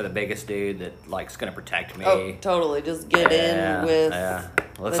going to look for the biggest dude that, like, is going to protect me. Oh, totally. Just get in with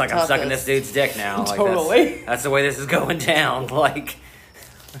Looks like I'm sucking this dude's dick now. Like, totally. That's the way this is going down. Like,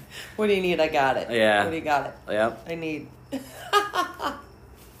 what do you need? I got it. Yeah. What do you got it? Yep. I need. This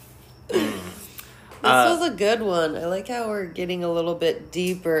was a good one. I like how we're getting a little bit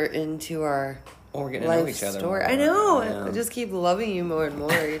deeper into our we're getting to know each other story. more. I know. Yeah. I just keep loving you more and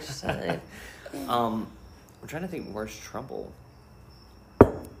more each time. I'm trying to think, where's trouble?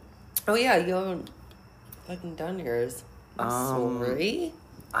 Oh yeah, you haven't fucking done yours. I'm sorry.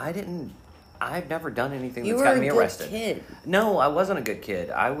 I've never done anything You that's were gotten a me good arrested. kid. No, I wasn't a good kid.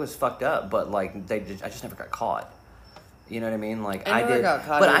 I was fucked up, but like I just never got caught. You know what I mean? Like I never got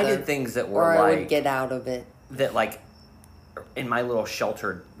caught but either. I did things that were or like I would get out of it. that, like in my little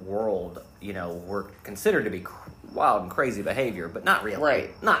sheltered world, you know, were considered to be wild and crazy behavior, but not really.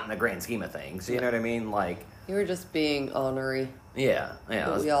 Right. Not in the grand scheme of things. You know what I mean? Like You were just being ornery. yeah. I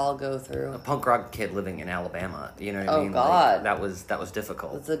What was we all go a through. punk rock kid living in Alabama. You know what I Oh, mean? God. Like, that was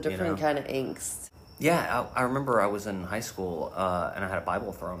difficult. It's a different you know? kind of angst. Yeah, I remember I was in high school and I had a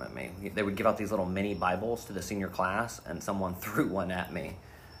Bible thrown at me. They would give out these little mini Bibles to the senior class, and someone threw one at me.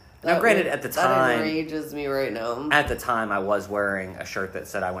 Now, granted, at the time... That enrages me right now. At the time, I was wearing a shirt that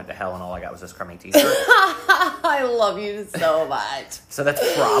said I went to hell and all I got was this crummy t-shirt. I love you so much. So that's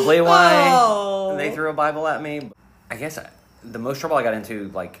probably why Oh. they threw a Bible at me. I guess the most trouble I got into,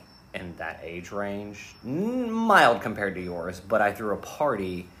 like, in that age range, mild compared to yours, but I threw a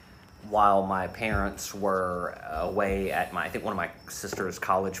party while my parents were away at I think one of my sister's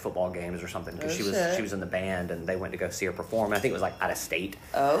college football games or something, because she was in the band and they went to go see her perform. I think it was like out of state.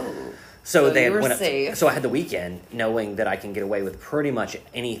 Oh. So they you were went up safe. so I had the weekend knowing that I can get away with pretty much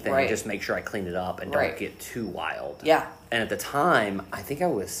anything. Right. Just make sure I clean it up and don't get too wild. Yeah. And at the time, I think I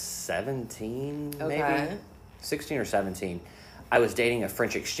was 17, Okay. maybe 16 or 17. I was dating a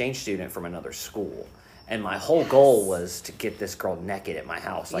French exchange student from another school. And my whole goal was to get this girl naked at my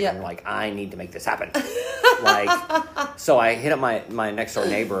house. Like, I'm like, I need to make this happen. So I hit up my next door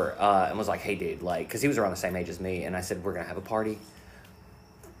neighbor and was like, hey, dude, like, because he was around the same age as me. And I said, we're going to have a party.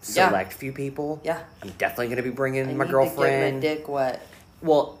 Select few people. Yeah. I'm definitely going to be bringing my I need girlfriend. to get my dick wet.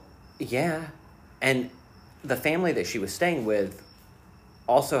 Well, yeah. And the family that she was staying with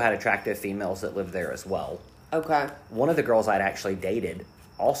also had attractive females that lived there as well. Okay. One of the girls I'd actually dated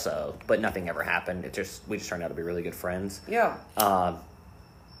also, but nothing ever happened. We just turned out to be really good friends. Yeah.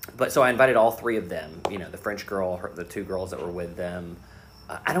 But so I invited all three of them, you know, the French girl, the two girls that were with them.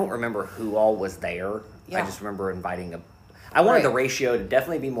 I don't remember who all was there. Yeah. I just remember inviting I wanted the ratio to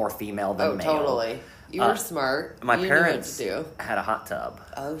definitely be more female than male. Totally. You were smart. My you parents knew what to do. had a hot tub.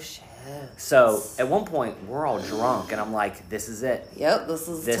 Oh, shit. So at one point we're all drunk and I'm like, this is it. Yep, this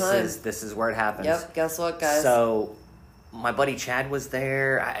is the time. This is where it happens. Yep, guess what, guys? So my buddy Chad was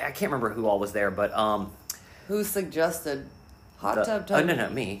there. I can't remember who all was there, but who suggested hot tub? Oh no,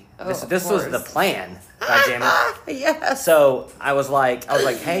 me. Oh, this was the plan. God damn it. Yes. So I was like,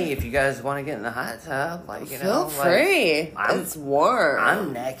 hey, if you guys want to get in the hot tub, like, you know, Feel free. It's warm.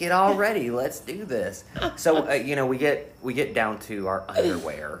 I'm naked already. Let's do this. So you know, we get down to our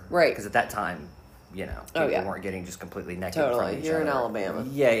underwear, right? Because at that time, you know, people weren't getting just completely naked. Totally. From each You're other. in Alabama.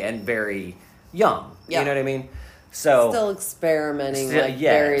 Yeah, and very young. Yeah. You know what I mean? So still experimenting,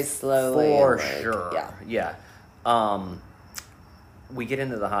 very slowly. For and, sure. Yeah. We get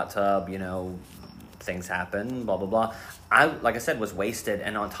into the hot tub, you know, things happen, blah, blah, blah. I, like I said, was wasted.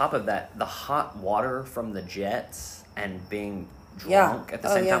 And on top of that, the hot water from the jets and being drunk at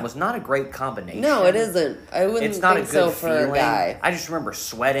the same time was not a great combination. No, it isn't. I wouldn't think so for a guy. I just remember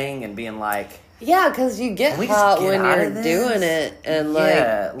sweating and being like... Yeah, because you get hot when you're doing it. And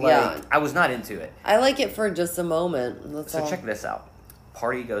I was not into it. I like it for just a moment. So check this out.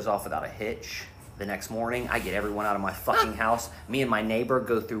 Party goes off without a hitch. The next morning, I get everyone out of my fucking house. Me and my neighbor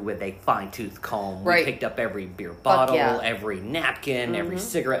go through with a fine-tooth comb. Right. We picked up every beer bottle, every napkin, every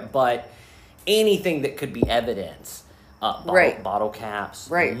cigarette butt, anything that could be evidence. Bottle caps.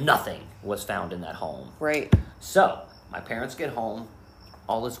 Right. Nothing was found in that home. Right. So, my parents get home.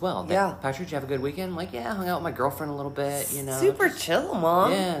 All is well. Yeah. Patrick, did you have a good weekend? I'm like, yeah, I hung out with my girlfriend a little bit, you know. Super chill,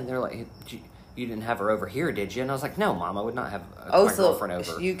 Mom. Yeah, and they're like, you didn't have her over here, did you? And I was like, no, Mom, I would not have my girlfriend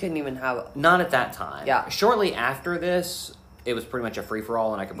over. You couldn't even have... Not at that time. Yeah. Shortly after this, it was pretty much a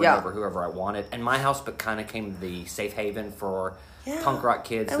free-for-all, and I could bring over whoever I wanted. And my house kind of became the safe haven for punk rock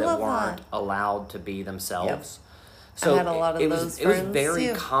kids that weren't allowed to be themselves. Yep. So I had a lot of those it was friends, very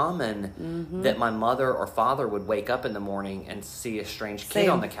too. common that my mother or father would wake up in the morning and see a strange kid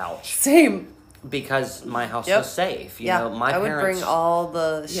on the couch. Same. Because my house was safe. You know, my I would parents bring all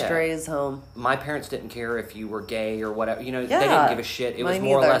the strays home. My parents didn't care if you were gay or whatever. You know, Yeah, they didn't give a shit. It was mine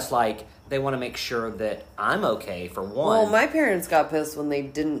more or either. less like they want to make sure that I'm okay for one. Well, my parents got pissed when they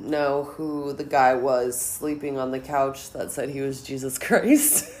didn't know who the guy was sleeping on the couch that said he was Jesus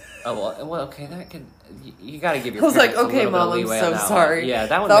Christ. Oh, well, okay, that could... You got to give your I was like, parents okay, a little Mom, bit of I'm leeway so on that sorry. One. Yeah,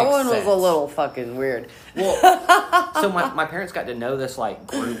 that one That makes one sense. was a little fucking weird. Well, so my parents got to know this, like,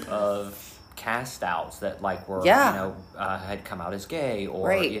 group of cast outs that, like, were, you know, had come out as gay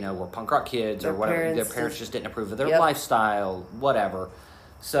or, you know, were punk rock kids or whatever. Their parents just didn't approve of their lifestyle, whatever.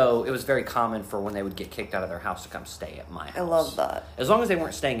 So it was very common for when they would get kicked out of their house to come stay at my house. I love that. As long as they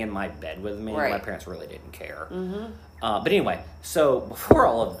weren't staying in my bed with me, my parents really didn't care. But anyway, so before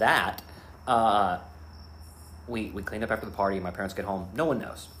all of that, we cleaned up after the party. My parents get home. No one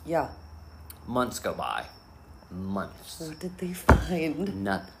knows. Yeah. Months go by. Months. What did they find?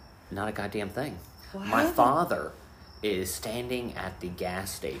 Not a goddamn thing. What? My father is standing at the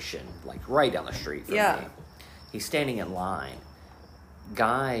gas station, like right down the street from me. He's standing in line.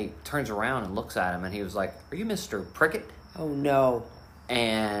 Guy turns around and looks at him, and he was like, "Are you Mr. Prickett?" Oh, no.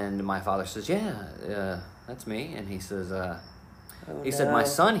 And my father says, "Yeah, that's me." And he says, he said, no. "My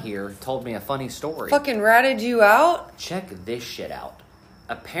son here told me a funny story." Fucking ratted you out? Check this shit out.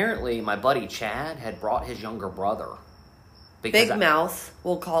 Apparently, my buddy Chad had brought his younger brother. Big mouth,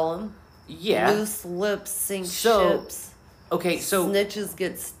 we'll call him. Yeah. Loose lips sink ships. Okay, so... Snitches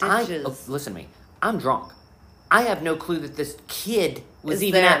get stitches. Listen to me. I'm drunk. I have no clue that this kid was Is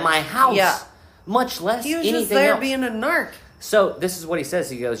even there. at my house. Yeah. Much less He was anything just there else. being a narc. So, this is what he says.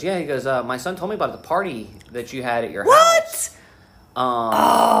 He goes, my son told me about the party that you had at your What? house.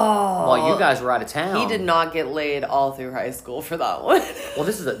 While you guys were out of town. He did not get laid all through high school for that one. Well,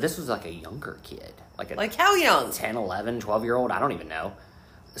 this was like a younger kid. Like how young? 10, 11, 12-year-old. I don't even know.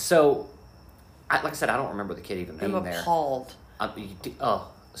 So, like I said, I don't remember the kid even being I'm there. appalled.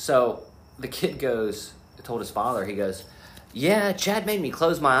 So the kid told his father, he goes, "Yeah, Chad made me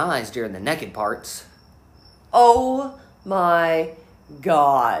close my eyes during the naked parts." Oh my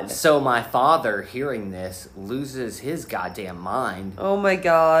God. So my father, hearing this, loses his goddamn mind. Oh my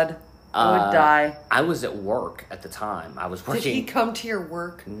God. I would die. I was at work at the time. I was working. Did he come to your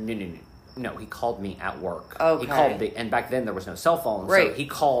work? No, he called me at work. Okay. He called and back then there was no cell phone. Right. So he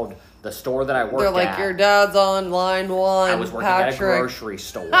called the store that I worked at. They're like, your dad's on line one. I was working Patrick. at a grocery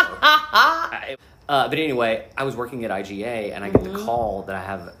store. But anyway, I was working at IGA, and I get the call that I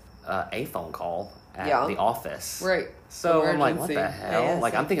have a phone call at the office. Right. So I'm like, what Emergency. the hell? ASAP.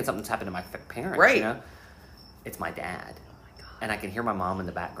 Like, I'm thinking something's happened to my parents. Right. You know? It's my dad. Oh my God. And I can hear my mom in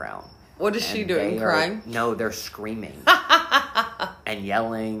the background. What is she doing? Crying? No, they're screaming and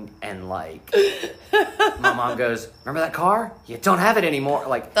yelling and like. My mom goes, "Remember that car? You don't have it anymore."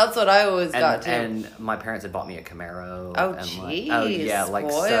 Like that's what I always got too. And my parents had bought me a Camaro. Oh, and jeez. oh yeah, like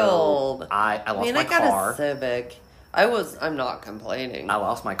spoiled. so. I lost my I got car. a Civic. I'm not complaining. I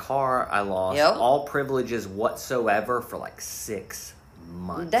lost my car. I lost all privileges whatsoever for like 6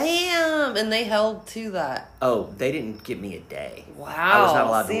 months. Damn, and they held to that. Oh, they didn't give me a day. Wow. I was not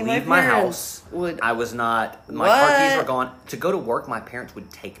allowed to leave my house. I was not. My car keys were gone. To go to work, my parents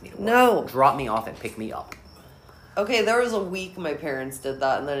would take me to work. No. Drop me off and pick me up. Okay, there was a week my parents did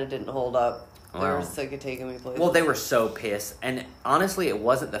that, and then it didn't hold up. They Wow. were sick of taking me places. Well, they were so pissed. And honestly, it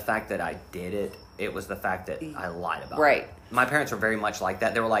wasn't the fact that I did it. It was the fact that I lied about it. Right. My parents were very much like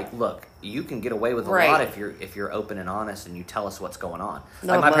that. They were like, "Look, you can get away with a lot if you're open and honest and you tell us what's going on."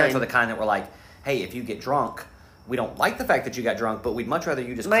 Not like my parents mine. were the kind that were like, "Hey, if you get drunk, we don't like the fact that you got drunk, but we'd much rather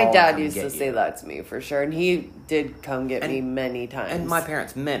you just my call and dad come used get to you." say that to me for sure, and he did come get me many times. And my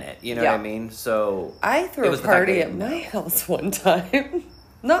parents meant it. You know what I mean? So I it threw a was the fact party they at didn't my know. house one time.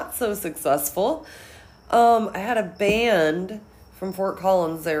 Not so successful. I had a band from Fort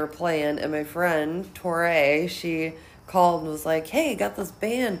Collins they were playing, and my friend, Torre, she called and was like, "Hey, got this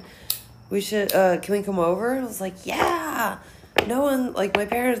band. We should, can we come over?" And I was like, "Yeah." No one, like, my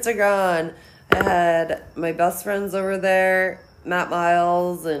parents are gone. I had my best friends over there, Matt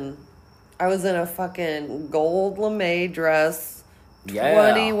Miles, and I was in a fucking gold lame dress.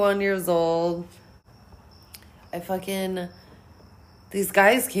 Yeah. 21 years old. These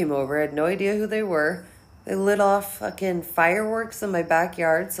guys came over. I had no idea who they were. They lit off fucking fireworks in my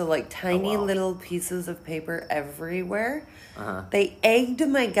backyard. So, like, tiny little pieces of paper everywhere. Uh-huh. They egged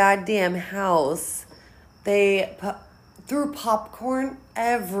my goddamn house. They threw popcorn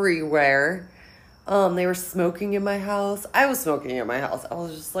everywhere. They were smoking in my house. I was smoking in my house. I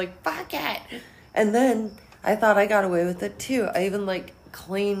was just like, fuck it. And then I thought I got away with it too. I even like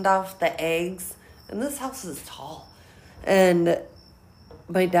cleaned off the eggs. And this house is tall. And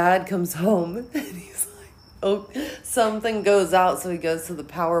my dad comes home and he's like, oh, something goes out. So he goes to the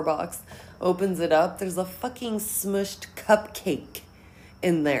power box, opens it up. There's a fucking smushed cupcake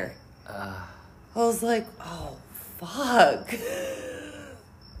in there. I was like, oh, fuck.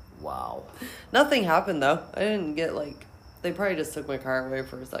 Wow. Nothing happened though. I didn't get like, they probably just took my car away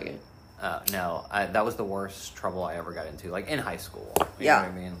for a second. No, that was the worst trouble I ever got into, like in high school. You Yeah. know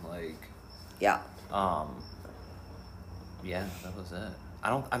what I mean? Like, Yeah. yeah, that was it.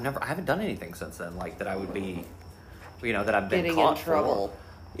 I haven't done anything since then, like that I would be, that I've been Getting caught in trouble.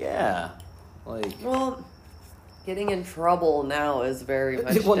 For. Yeah. Like. Well, getting in trouble now is very much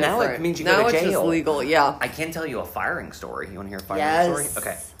Well, different. now it means you now go to it's jail. just legal, yeah. I can tell you a firing story. You want to hear a firing Yes. story?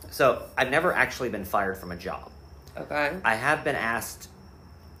 Okay. So, I've never actually been fired from a job. Okay. I have been asked,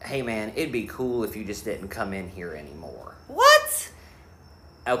 hey man, it'd be cool if you just didn't come in here anymore. What?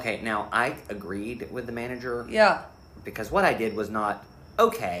 Okay, now I agreed with the manager. Yeah. Because what I did was not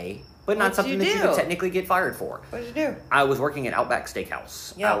okay, but not What'd something you that you do? could technically get fired for. What did you do? I was working at Outback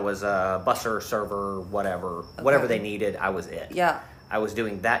Steakhouse. Yeah. I was a busser, server, whatever they needed, I was it. Yeah. I was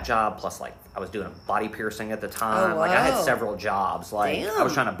doing that job, plus like I was doing a body piercing at the time. Oh, Like I had wow. several jobs. Like I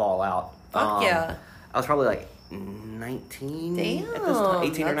was Damn. trying to ball out. Fuck yeah. I was probably like 19 Damn. at this time,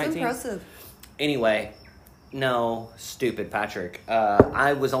 18 or That's 19. impressive. Anyway, no, stupid Patrick.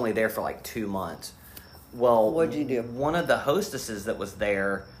 I was only there for like 2 months. Well, What'd you do? One of the hostesses that was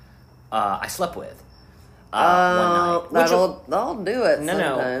there, I slept with one night. That'll do it No.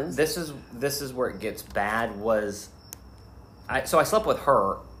 sometimes. This is where it gets bad. So I slept with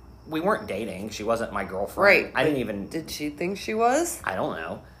her. We weren't dating. She wasn't my girlfriend. Right. I didn't even. Did she think she was? I don't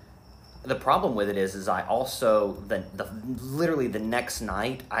know. The problem with it is I also literally the next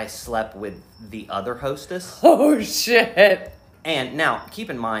night I slept with the other hostess. Oh, shit. And now, keep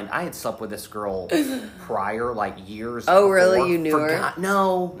in mind, I had slept with this girl prior, like years. Oh, really? before. You knew her?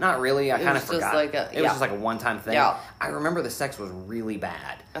 No, not really. I kind of was just forgot. like It was just like a one-time thing. Yeah. I remember the sex was really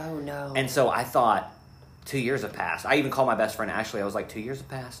bad. Oh, no. And so I thought, 2 years have passed. I even called my best friend Ashley. I was like, 2 years have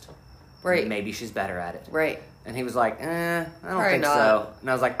passed. Right. Maybe she's better at it. Right. And he was like, I don't Probably think not. so. And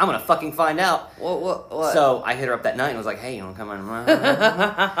I was like, I'm going to fucking find out. What? So I hit her up that night and was like, hey, you want to come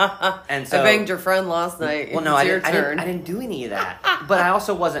on? And so I banged your friend last night. well, no, It's I your didn't, turn. I didn't do any of that. But I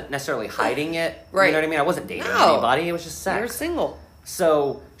also wasn't necessarily hiding it. Right. You know what I mean? I wasn't dating No. anybody. It was just sex. You're single.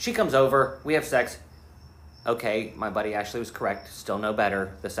 So she comes over. We have sex. Okay, my buddy Ashley was correct. Still no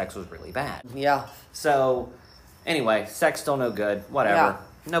better. The sex was really bad. Yeah. So anyway, sex still no good. Whatever. Yeah.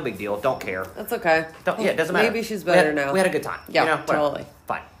 No big deal. Don't care. That's okay. It doesn't matter. Maybe she's better now. We had a good time. Yeah, whatever. totally.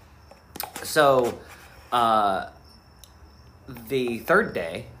 Fine. So, the third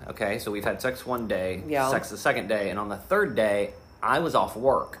day, okay, so we've had sex one day, Yeah. sex the second day, and on the third day, I was off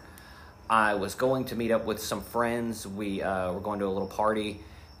work. I was going to meet up with some friends. We were going to a little party,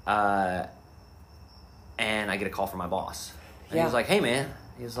 and I get a call from my boss. And he was like, hey, man.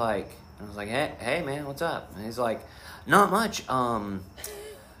 He was like, I was like, hey, man, what's up? And he's like, not much.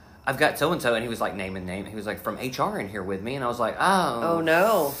 I've got so-and-so, and he was like, name. He was like, from HR in here with me, and I was like, Oh,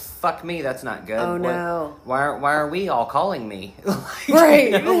 no. fuck me, that's not good. Oh, What- no. Why are we all calling me? Like,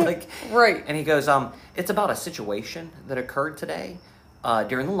 Right. you know, like, Right. and he goes, it's about a situation that occurred today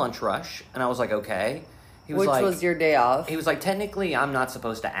during the lunch rush, and I was like, okay. He was Which like, was your day off? he was like, technically, I'm not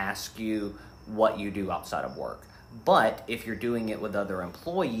supposed to ask you what you do outside of work, but if you're doing it with other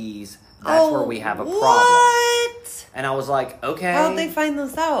employees, that's where we have a problem. What? And I was like, okay. How'd they find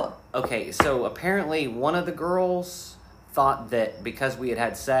this out? Okay, so apparently one of the girls thought that because we had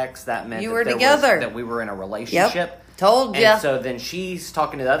had sex, that meant You that were there together. that we were in a relationship. Yep. Told And ya. so then she's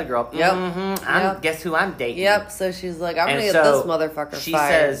talking to the other girl. Yep. Yep. Guess who I'm dating? Yep. So she's like, I'm And gonna get so this motherfucker she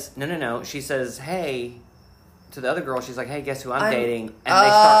fired. says, no. She says, hey, to the other girl. She's like, hey, guess who I'm I'm- dating? And they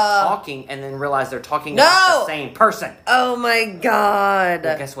start talking, and then realize they're talking No! about the same person. Oh my god.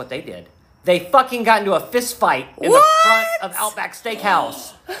 Well, guess what they did? They fucking got into a fist fight in the What? front of Outback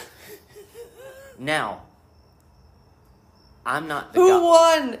Steakhouse. Now, I'm not the guy. Who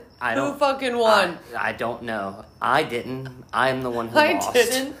won? I Who don't- fucking won? I don't know. I didn't. I'm the one who I lost.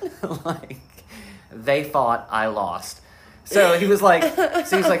 didn't. Like, they thought I lost. So he was like,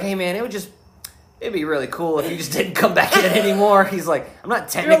 hey man, it'd be really cool if you just didn't come back in anymore. He's like, I'm not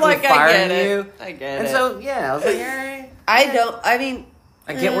technically like, I firing get it. you. I get and it. so, yeah, I was like, all right. I mean,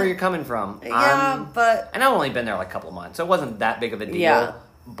 I get where you're coming from. yeah, but And I've only been there like a couple of months, so it wasn't that big of a deal. Yeah.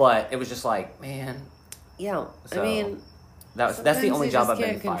 But it was just like, man, yeah, So, I mean, that's the sometimes only you job just I've been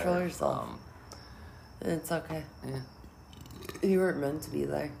can't control fired yourself. from. it's okay. Yeah. You weren't meant to be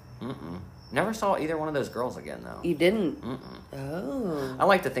there. Mm-mm. Never saw either one of those girls again, though. You didn't? Mm-mm. Oh. I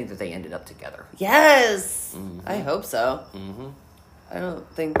like to think that they ended up together. Yes! Mhm. I hope so. Mm-hmm. I don't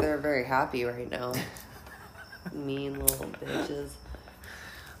think they're very happy right now. Mean little bitches.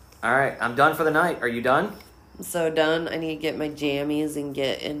 All right, I'm done for the night. Are you done? I'm so done. I need to get my jammies and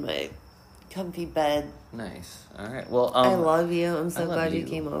get in my comfy bed. Nice. All right. Well, I love you. I'm I so love glad you you.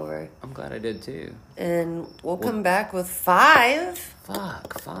 came over. I'm glad I did too. And we'll come back with 5.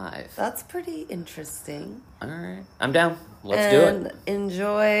 Fuck, 5. That's pretty interesting. All right. I'm down. Let's do it. And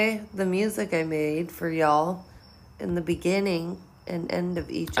enjoy the music I made for y'all in the beginning and end of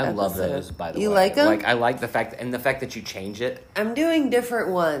each episode. I love those, by the way. You like them? Like, I like the fact that you change it. I'm doing different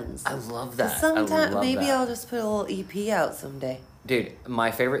ones. I love that. Sometimes I love maybe that. I'll just put a little EP out someday. Dude,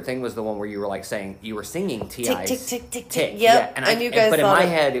 my favorite thing was the one where you were like saying you were singing T.I.'s Tick, tick, tick, tick, Tick. tick. Yeah, Yep, and you guys but in thought my it-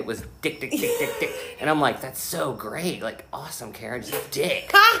 head it was dick, dick, dick, dick, dick, and I'm like, that's so great, like awesome, Karen, just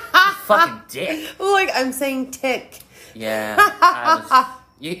dick, fucking dick. Like I'm saying tick. Yeah,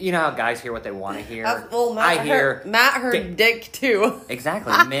 you know how guys hear what they want to hear. Well, I hear Matt heard dick too.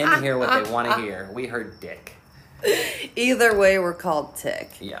 exactly. Men hear what they want to hear. We heard dick. Either way, we're called tick.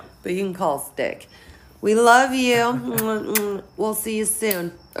 Yeah. But you can call us dick. We love you. We'll see you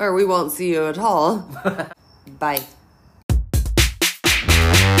soon. Or we won't see you at all. Bye.